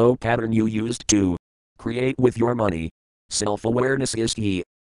wealth flow pattern you used to create with your money. Self-awareness is key.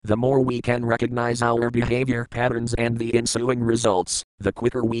 The more we can recognize our behavior patterns and the ensuing results, the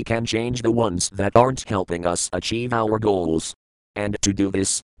quicker we can change the ones that aren't helping us achieve our goals. And to do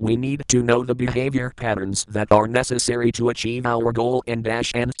this, we need to know the behavior patterns that are necessary to achieve our goal and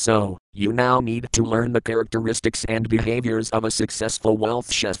so, you now need to learn the characteristics and behaviors of a successful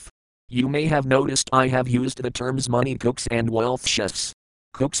wealth chef. You may have noticed I have used the terms money cooks and wealth chefs.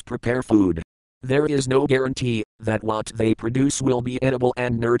 Cooks prepare food. There is no guarantee that what they produce will be edible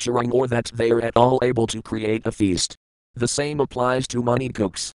and nurturing or that they are at all able to create a feast. The same applies to money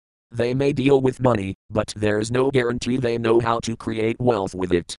cooks. They may deal with money, but there's no guarantee they know how to create wealth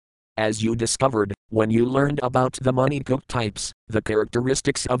with it. As you discovered, when you learned about the money cook types, the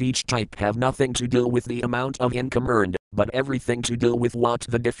characteristics of each type have nothing to do with the amount of income earned, but everything to do with what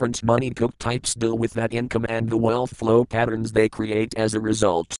the different money cook types do with that income and the wealth flow patterns they create as a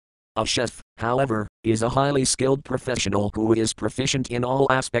result. A chef, however, is a highly skilled professional who is proficient in all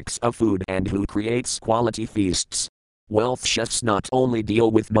aspects of food and who creates quality feasts. Wealth chefs not only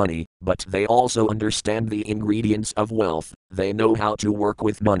deal with money, but they also understand the ingredients of wealth. They know how to work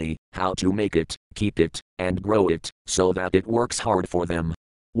with money, how to make it, keep it, and grow it, so that it works hard for them.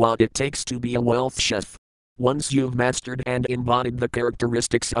 What it takes to be a wealth chef. Once you've mastered and embodied the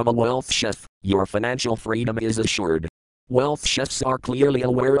characteristics of a wealth chef, your financial freedom is assured. Wealth chefs are clearly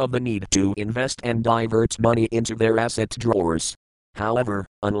aware of the need to invest and divert money into their asset drawers. However,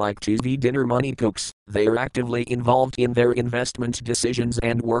 unlike TV dinner money cooks, they are actively involved in their investment decisions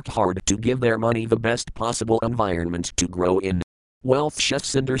and work hard to give their money the best possible environment to grow in. Wealth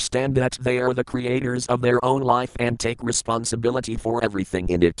chefs understand that they are the creators of their own life and take responsibility for everything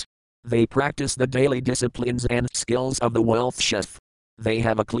in it. They practice the daily disciplines and skills of the wealth chef. They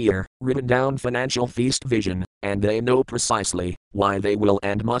have a clear, written down financial feast vision, and they know precisely why they will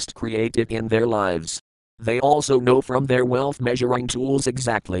and must create it in their lives. They also know from their wealth measuring tools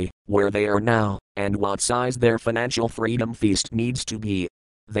exactly where they are now and what size their financial freedom feast needs to be.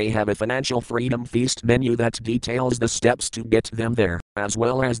 They have a financial freedom feast menu that details the steps to get them there, as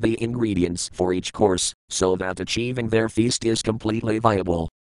well as the ingredients for each course, so that achieving their feast is completely viable.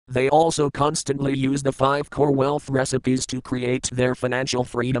 They also constantly use the 5 core wealth recipes to create their financial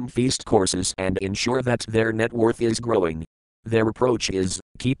freedom feast courses and ensure that their net worth is growing. Their approach is,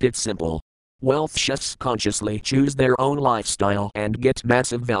 keep it simple. Wealth chefs consciously choose their own lifestyle and get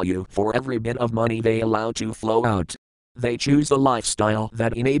massive value for every bit of money they allow to flow out. They choose a lifestyle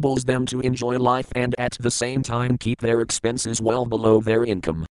that enables them to enjoy life and at the same time keep their expenses well below their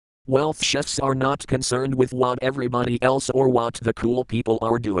income. Wealth chefs are not concerned with what everybody else or what the cool people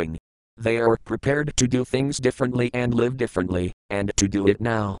are doing. They are prepared to do things differently and live differently, and to do it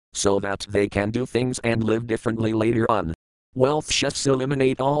now, so that they can do things and live differently later on. Wealth chefs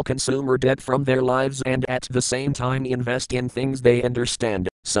eliminate all consumer debt from their lives and at the same time invest in things they understand,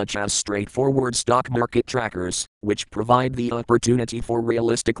 such as straightforward stock market trackers, which provide the opportunity for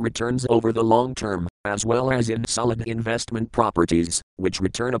realistic returns over the long term, as well as in solid investment properties, which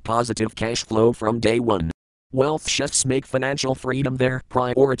return a positive cash flow from day one. Wealth chefs make financial freedom their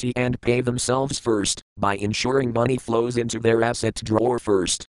priority and pay themselves first, by ensuring money flows into their asset drawer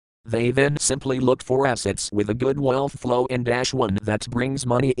first. They then simply look for assets with a good wealth flow and one that brings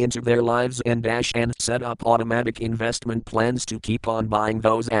money into their lives and set up automatic investment plans to keep on buying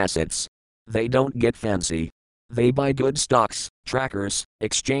those assets. They don't get fancy. They buy good stocks, trackers,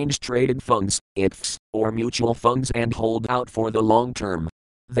 exchange-traded funds, ETFs, or mutual funds and hold out for the long term.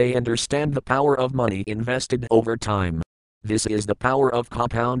 They understand the power of money invested over time. This is the power of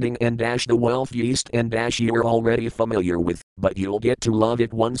compounding and the wealth yeast and you're already familiar with, but you'll get to love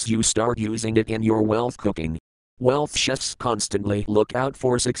it once you start using it in your wealth cooking. Wealth chefs constantly look out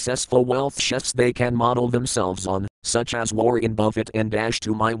for successful wealth chefs they can model themselves on, such as Warren Buffett and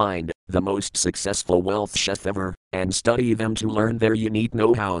to my mind, the most successful wealth chef ever, and study them to learn their unique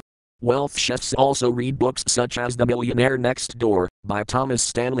know-how. Wealth chefs also read books such as The Millionaire Next Door, by Thomas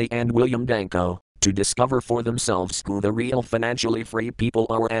Stanley and William Danko, to discover for themselves who the real financially free people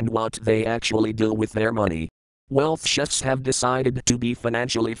are and what they actually do with their money. Wealth chefs have decided to be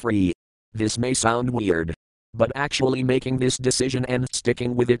financially free. This may sound weird, but actually making this decision and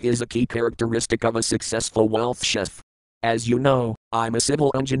sticking with it is a key characteristic of a successful wealth chef. As you know, I'm a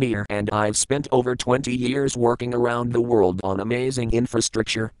civil engineer and I've spent over 20 years working around the world on amazing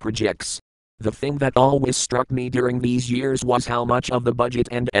infrastructure projects. The thing that always struck me during these years was how much of the budget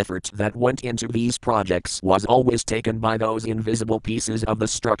and effort that went into these projects was always taken by those invisible pieces of the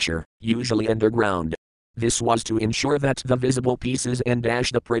structure, usually underground. This was to ensure that the visible pieces and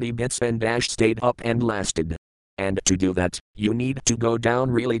dash the pretty bits and dash stayed up and lasted. And to do that, you need to go down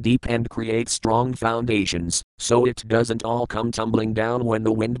really deep and create strong foundations, so it doesn't all come tumbling down when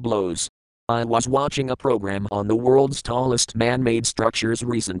the wind blows. I was watching a program on the world's tallest man-made structures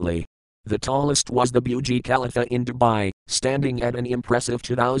recently. The tallest was the Burj Khalifa in Dubai, standing at an impressive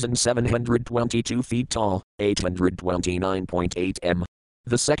 2,722 feet tall, 829.8 m.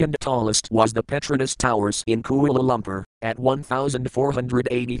 The second tallest was the Petronas Towers in Kuala Lumpur, at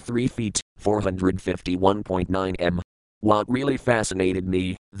 1,483 feet, 451.9 m. What really fascinated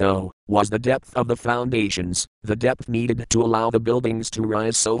me, though, was the depth of the foundations, the depth needed to allow the buildings to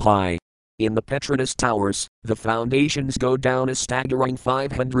rise so high. In the Petronas Towers, the foundations go down a staggering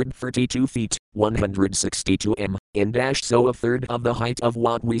 532 feet, 162 m, in dash, so a third of the height of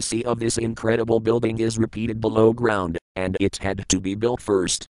what we see of this incredible building is repeated below ground, and it had to be built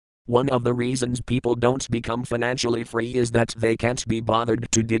first. One of the reasons people don't become financially free is that they can't be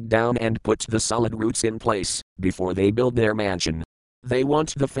bothered to dig down and put the solid roots in place before they build their mansion. They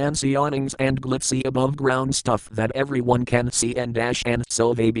want the fancy awnings and glitzy above ground stuff that everyone can see and dash, and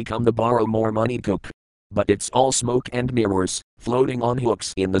so they become the borrow more money cook. But it's all smoke and mirrors, floating on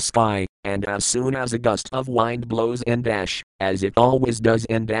hooks in the sky, and as soon as a gust of wind blows and dash, as it always does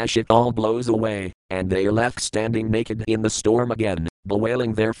and dash, it all blows away, and they are left standing naked in the storm again,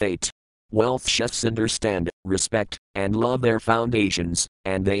 bewailing their fate. Wealth chefs understand, respect, and love their foundations,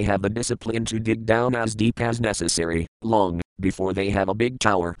 and they have the discipline to dig down as deep as necessary, long before they have a big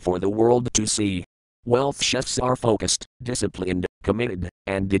tower for the world to see. Wealth chefs are focused, disciplined, committed,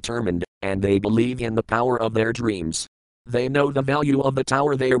 and determined, and they believe in the power of their dreams. They know the value of the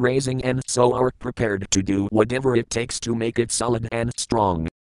tower they are raising and so are prepared to do whatever it takes to make it solid and strong.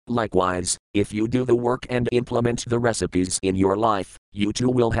 Likewise, if you do the work and implement the recipes in your life, you too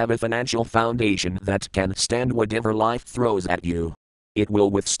will have a financial foundation that can stand whatever life throws at you. It will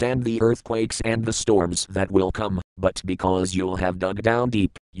withstand the earthquakes and the storms that will come, but because you'll have dug down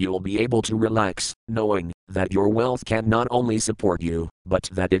deep, you'll be able to relax, knowing that your wealth can not only support you, but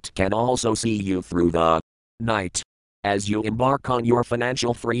that it can also see you through the night. As you embark on your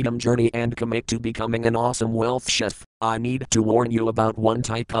financial freedom journey and commit to becoming an awesome wealth chef, I need to warn you about one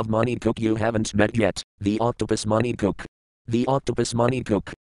type of money cook you haven't met yet, the octopus money cook. The octopus money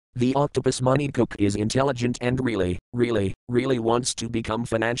cook. The octopus money cook is intelligent and really wants to become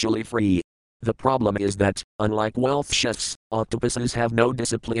financially free. The problem is that, unlike wealth chefs, octopuses have no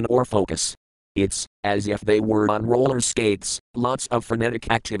discipline or focus. It's as if they were on roller skates, lots of frenetic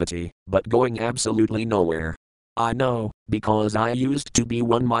activity, but going absolutely nowhere. I know, because I used to be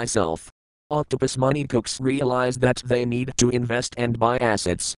one myself. Octopus money cooks realize that they need to invest and buy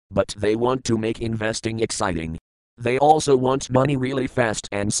assets, but they want to make investing exciting. They also want money really fast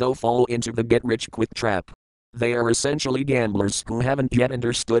and so fall into the get-rich-quick trap. They are essentially gamblers who haven't yet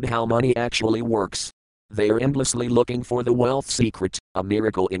understood how money actually works. They are endlessly looking for the wealth secret, a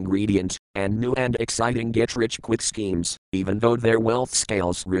miracle ingredient, and new and exciting get-rich-quick schemes, even though their wealth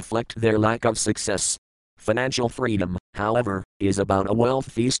scales reflect their lack of success. Financial freedom, however, is about a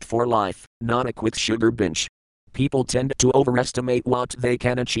wealth feast for life, not a quick sugar binge. People tend to overestimate what they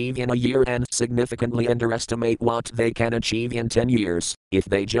can achieve in a year and significantly underestimate what they can achieve in 10 years, if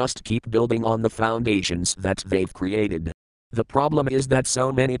they just keep building on the foundations that they've created. The problem is that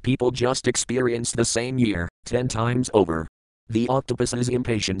so many people just experience the same year, 10 times over. The octopus's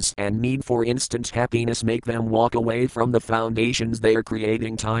impatience and need for instant happiness make them walk away from the foundations they are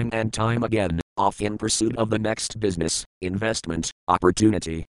creating time and time again, off in pursuit of the next business, investment,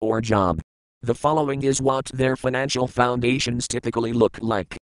 opportunity, or job. The following is what their financial foundations typically look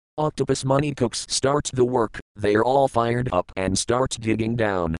like. Octopus money cooks start the work, they're all fired up and start digging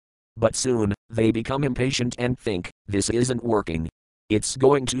down. But soon, they become impatient and think, this isn't working. It's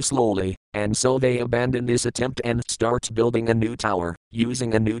going too slowly, and so they abandon this attempt and start building a new tower,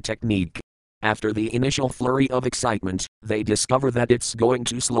 using a new technique. After the initial flurry of excitement, they discover that it's going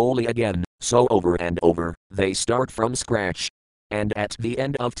too slowly again, so over and over, they start from scratch. And at the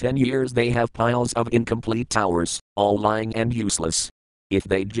end of 10 years they have piles of incomplete towers, all lying and useless. If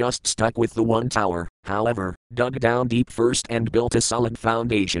they'd just stuck with the one tower, however, dug down deep first and built a solid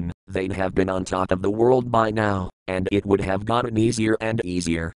foundation, they'd have been on top of the world by now, and it would have gotten easier and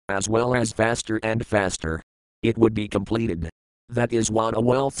easier, as well as faster and faster. It would be completed. That is what a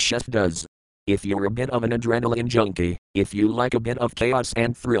wealth chef does. If you're a bit of an adrenaline junkie, if you like a bit of chaos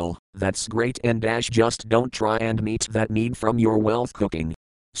and thrill, that's great and just don't try and meet that need from your wealth cooking.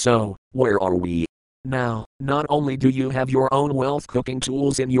 So, where are we? Now, Not only do you have your own wealth cooking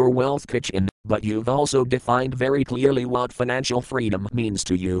tools in your wealth kitchen, but you've also defined very clearly what financial freedom means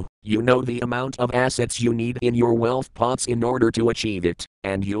to you. You know the amount of assets you need in your wealth pots in order to achieve it,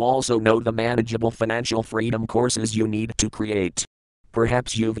 and you also know the manageable financial freedom courses you need to create.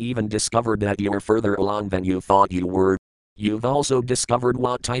 Perhaps you've even discovered that you're further along than you thought you were. You've also discovered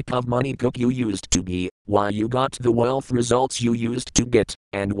what type of money cook you used to be, why you got the wealth results you used to get,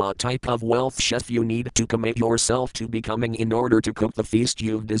 and what type of wealth chef you need to commit yourself to becoming in order to cook the feast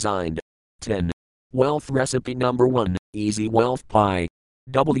you've designed. 10. Wealth recipe number 1, Easy Wealth Pie.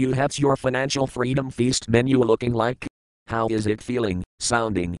 What's your financial freedom feast menu looking like? How is it feeling,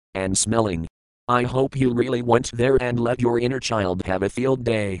 sounding, and smelling? I hope you really went there and let your inner child have a field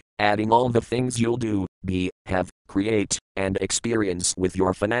day, adding all the things you'll do, be, have, create, and experience with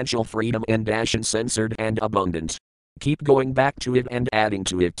your financial freedom and uncensored and abundant. Keep going back to it and adding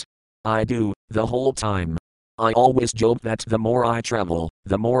to it. I do, the whole time. I always joke that the more I travel,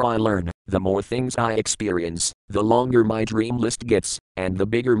 the more I learn, the more things I experience, the longer my dream list gets, and the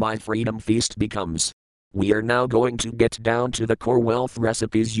bigger my freedom feast becomes. We are now going to get down to the core wealth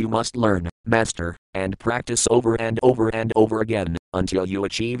recipes you must learn, master, and practice over and over and over again, until you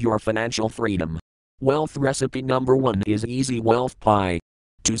achieve your financial freedom. Wealth recipe number 1 is Easy Wealth Pie.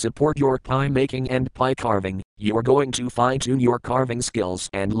 To support your pie making and pie carving, you are going to fine-tune your carving skills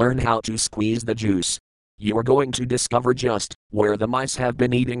and learn how to squeeze the juice. You are going to discover just where the mice have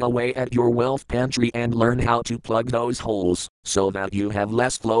been eating away at your wealth pantry and learn how to plug those holes so that you have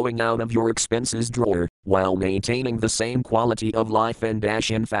less flowing out of your expenses drawer while maintaining the same quality of life and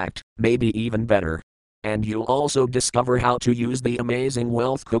in fact, maybe even better. And you'll also discover how to use the amazing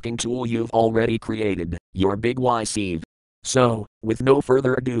wealth cooking tool you've already created, your Big Y sieve. So, with no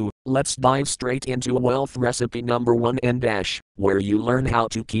further ado, let's dive straight into wealth recipe number 1 and where you learn how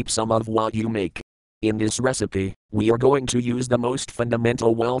to keep some of what you make. In this recipe, we are going to use the most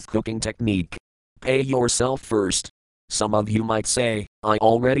fundamental wealth cooking technique. Pay yourself first. Some of you might say, I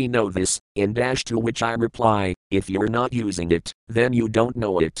already know this, to which I reply, if you're not using it, then you don't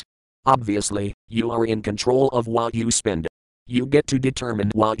know it. Obviously, you are in control of what you spend. You get to determine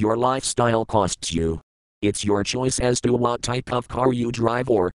what your lifestyle costs you. It's your choice as to what type of car you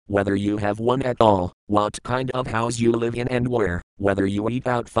drive or whether you have one at all, what kind of house you live in and where, whether you eat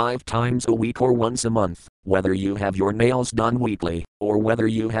out 5 times a week or once a month, whether you have your nails done weekly, or whether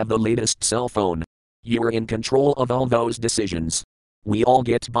you have the latest cell phone. You're in control of all those decisions. We all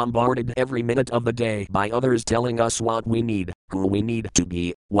get bombarded every minute of the day by others telling us what we need, who we need to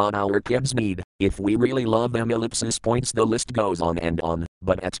be, what our kids need, if we really love them. The list goes on and on,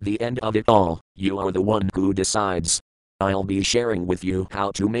 but at the end of it all, you are the one who decides. I'll be sharing with you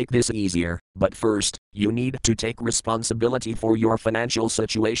how to make this easier, but first, you need to take responsibility for your financial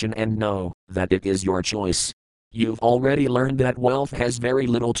situation and know that it is your choice. You've already learned that wealth has very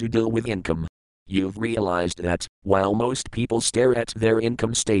little to do with income. You've realized that, while most people stare at their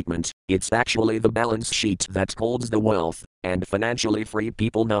income statement, it's actually the balance sheet that holds the wealth, and financially free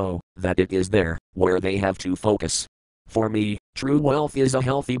people know that it is there, where they have to focus. For me, true wealth is a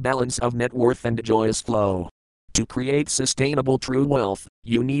healthy balance of net worth and joyous flow. To create sustainable true wealth,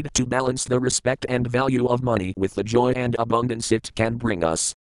 you need to balance the respect and value of money with the joy and abundance it can bring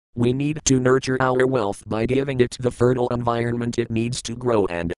us. We need to nurture our wealth by giving it the fertile environment it needs to grow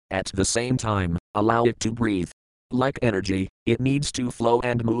and, at the same time, allow it to breathe. Like energy, it needs to flow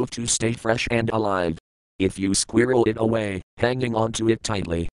and move to stay fresh and alive. If you squirrel it away, hanging onto it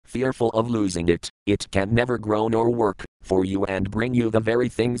tightly, fearful of losing it, it can never grow nor work for you and bring you the very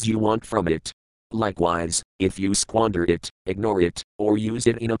things you want from it. Likewise, if you squander it, ignore it, or use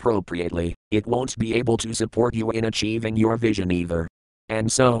it inappropriately, it won't be able to support you in achieving your vision either. And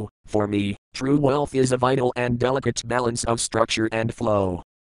so, for me, true wealth is a vital and delicate balance of structure and flow.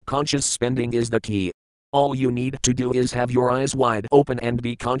 Conscious spending is the key. All you need to do is have your eyes wide open and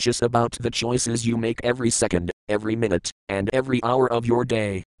be conscious about the choices you make every second, every minute, and every hour of your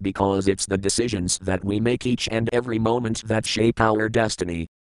day, because it's the decisions that we make each and every moment that shape our destiny.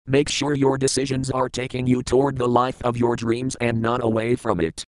 Make sure your decisions are taking you toward the life of your dreams and not away from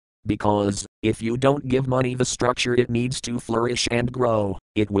it. Because, if you don't give money the structure it needs to flourish and grow,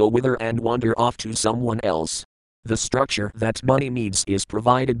 it will wither and wander off to someone else. The structure that money needs is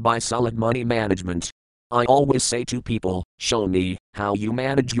provided by solid money management. I always say to people, show me how you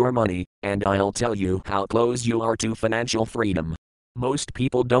manage your money, and I'll tell you how close you are to financial freedom. Most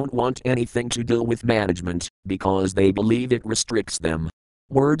people don't want anything to do with management, because they believe it restricts them.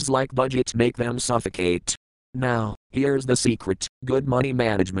 Words like budget make them suffocate. Now, here's the secret, good money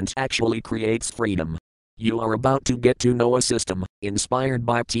management actually creates freedom. You are about to get to know a system, inspired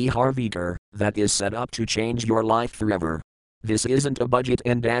by T. Harv Eker, that is set up to change your life forever. This isn't a budget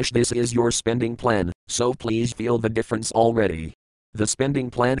and dash, this is your spending plan, so please feel the difference already. The spending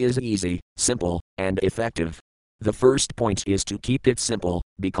plan is easy, simple, and effective. The first point is to keep it simple,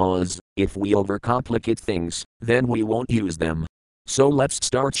 because if we overcomplicate things, then we won't use them. So let's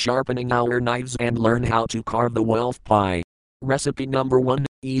start sharpening our knives and learn how to carve the wealth pie. Recipe number 1,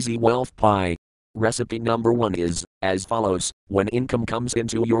 Easy Wealth Pie. Recipe number 1 is as follows: when income comes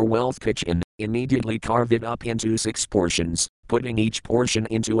into your wealth kitchen, immediately carve it up into 6 portions, putting each portion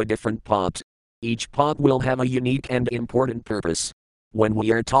into a different pot. Each pot will have a unique and important purpose. When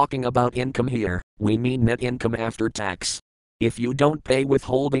we are talking about income here, we mean net income after tax. If you don't pay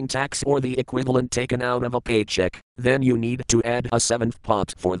withholding tax or the equivalent taken out of a paycheck, then you need to add a 7th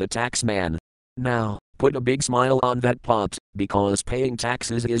pot for the tax man. Now, put a big smile on that pot, because paying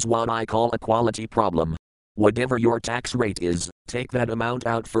taxes is what I call a quality problem. Whatever your tax rate is, take that amount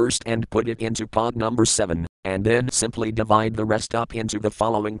out first and put it into pot number 7, and then simply divide the rest up into the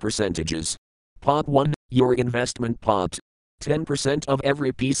following percentages. Pot 1, your investment pot. 10% of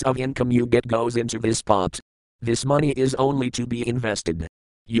every piece of income you get goes into this pot. This money is only to be invested.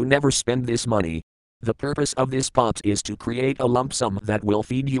 You never spend this money. The purpose of this pot is to create a lump sum that will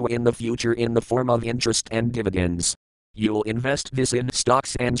feed you in the future in the form of interest and dividends. You'll invest this in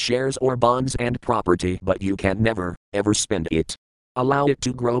stocks and shares or bonds and property, but you can never, ever spend it. Allow it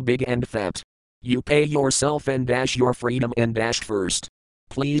to grow big and fat. You pay yourself and dash your freedom and dash first.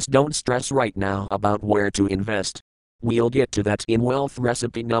 Please don't stress right now about where to invest. We'll get to that in wealth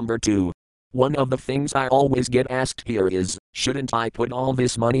recipe number 2. One of the things I always get asked here is, shouldn't I put all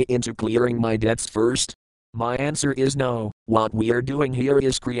this money into clearing my debts first? My answer is no. What we are doing here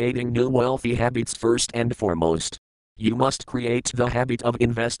is creating new wealthy habits first and foremost. You must create the habit of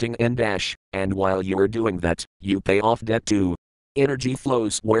investing and dash, and while you're doing that, you pay off debt too. Energy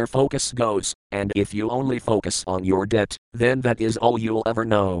flows where focus goes, and if you only focus on your debt, then that is all you'll ever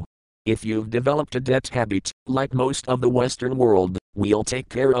know. If you've developed a debt habit, like most of the Western world, we'll take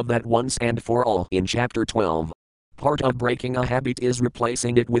care of that once and for all in Chapter 12. Part of breaking a habit is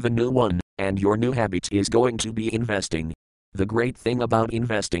replacing it with a new one, and your new habit is going to be investing. The great thing about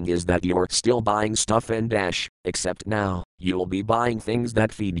investing is that you're still buying stuff and dash, except now, you'll be buying things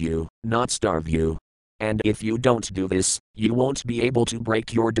that feed you, not starve you. And if you don't do this, you won't be able to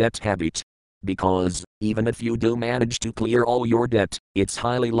break your debt habit. Because, even if you do manage to clear all your debt, it's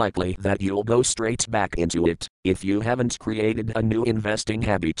highly likely that you'll go straight back into it, if you haven't created a new investing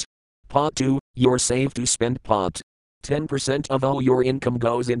habit. Pot 2, your save to spend pot. 10% of all your income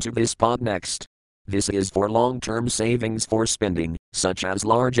goes into this pot next. This is for long-term savings for spending, such as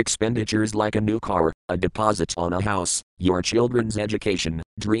large expenditures like a new car, a deposit on a house, your children's education,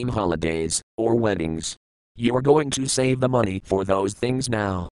 dream holidays, or weddings. You're going to save the money for those things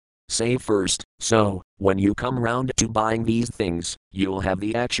now. Save first, so, when you come round to buying these things, you'll have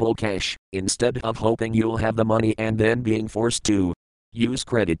the actual cash, instead of hoping you'll have the money and then being forced to use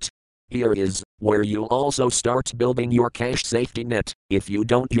credit. Here is where you'll also start building your cash safety net, if you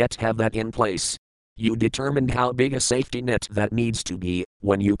don't yet have that in place. You determined how big a safety net that needs to be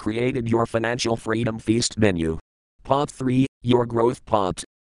when you created your Financial Freedom Feast menu. Pot 3, your growth pot.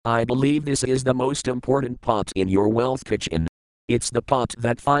 I believe this is the most important pot in your wealth kitchen. It's the pot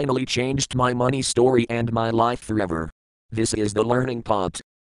that finally changed my money story and my life forever. This is the learning pot.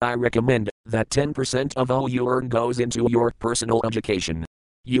 I recommend that 10% of all you earn goes into your personal education.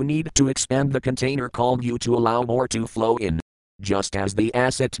 You need to expand the container called you to allow more to flow in. Just as the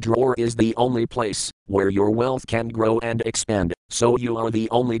asset drawer is the only place where your wealth can grow and expand, so you are the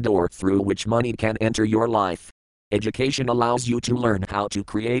only door through which money can enter your life. Education allows you to learn how to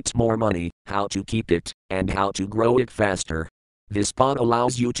create more money, how to keep it, and how to grow it faster. This pot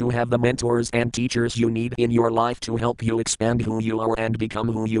allows you to have the mentors and teachers you need in your life to help you expand who you are and become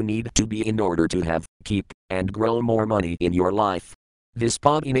who you need to be in order to have, keep, and grow more money in your life. This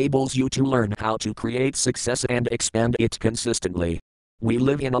pot enables you to learn how to create success and expand it consistently. We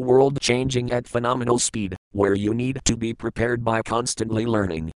live in a world changing at phenomenal speed, where you need to be prepared by constantly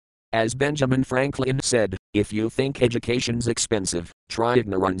learning. As Benjamin Franklin said, if you think education's expensive, try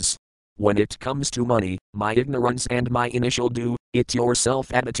ignorance. When it comes to money, my ignorance and my initial do it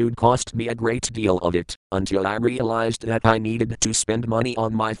yourself attitude cost me a great deal of it, until I realized that I needed to spend money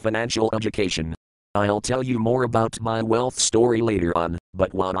on my financial education. I'll tell you more about my wealth story later on,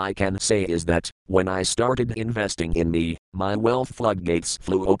 but what I can say is that, when I started investing in me, my wealth floodgates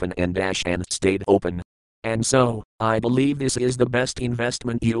flew open and stayed open. And so, I believe this is the best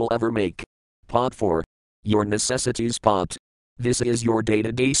investment you'll ever make. Pot 4. Your necessities pot. This is your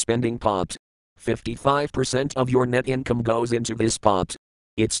day-to-day spending pot. 55% of your net income goes into this pot.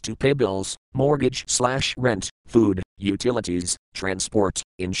 It's to pay bills, mortgage slash rent, food, utilities, transport,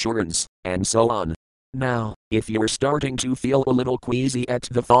 insurance, and so on. Now, if you're starting to feel a little queasy at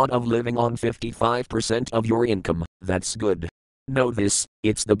the thought of living on 55% of your income, that's good. Know this,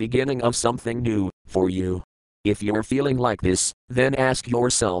 it's the beginning of something new, for you. If you're feeling like this, then ask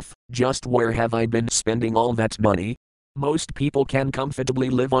yourself, just where have I been spending all that money? Most people can comfortably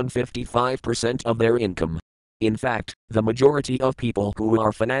live on 55% of their income. In fact, the majority of people who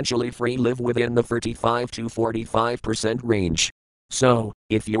are financially free live within the 35 to 45% range. So,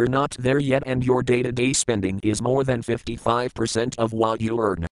 if you're not there yet and your day-to-day spending is more than 55% of what you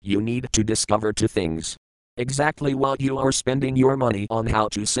earn, you need to discover two things. Exactly what you are spending your money on, how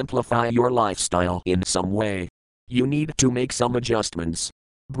to simplify your lifestyle in some way. You need to make some adjustments.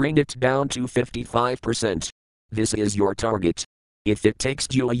 Bring it down to 55%. This is your target. If it takes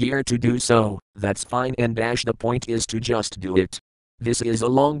you a year to do so, that's fine, and the point is to just do it. This is a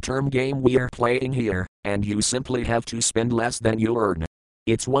long-term game we're playing here, and you simply have to spend less than you earn.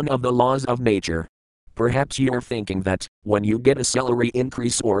 It's one of the laws of nature. Perhaps you're thinking that, when you get a salary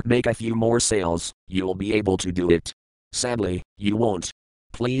increase or make a few more sales, you'll be able to do it. Sadly, you won't.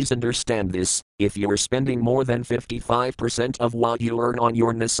 Please understand this, if you're spending more than 55% of what you earn on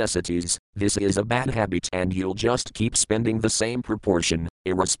your necessities, this is a bad habit and you'll just keep spending the same proportion,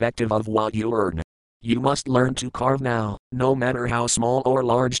 irrespective of what you earn. You must learn to carve now, no matter how small or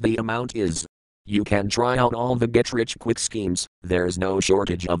large the amount is. You can try out all the get-rich-quick schemes, there's no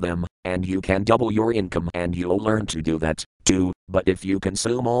shortage of them, and you can double your income and you'll learn to do that, too, but if you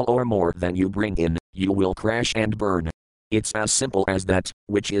consume all or more than you bring in, you will crash and burn. It's as simple as that,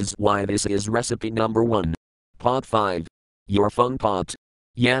 which is why this is recipe number 1. Pot 5. Your fun pot.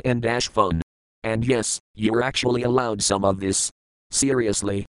 Yeah, and fun. And yes, you're actually allowed some of this.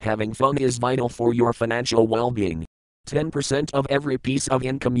 Seriously, having fun is vital for your financial well-being. 10% of every piece of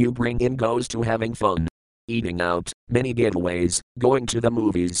income you bring in goes to having fun. Eating out, mini getaways, going to the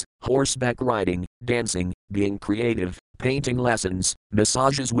movies, horseback riding, dancing, being creative, painting lessons,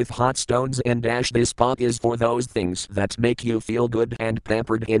 massages with hot stones, and this pot is for those things that make you feel good and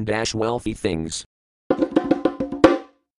pampered, and wealthy things.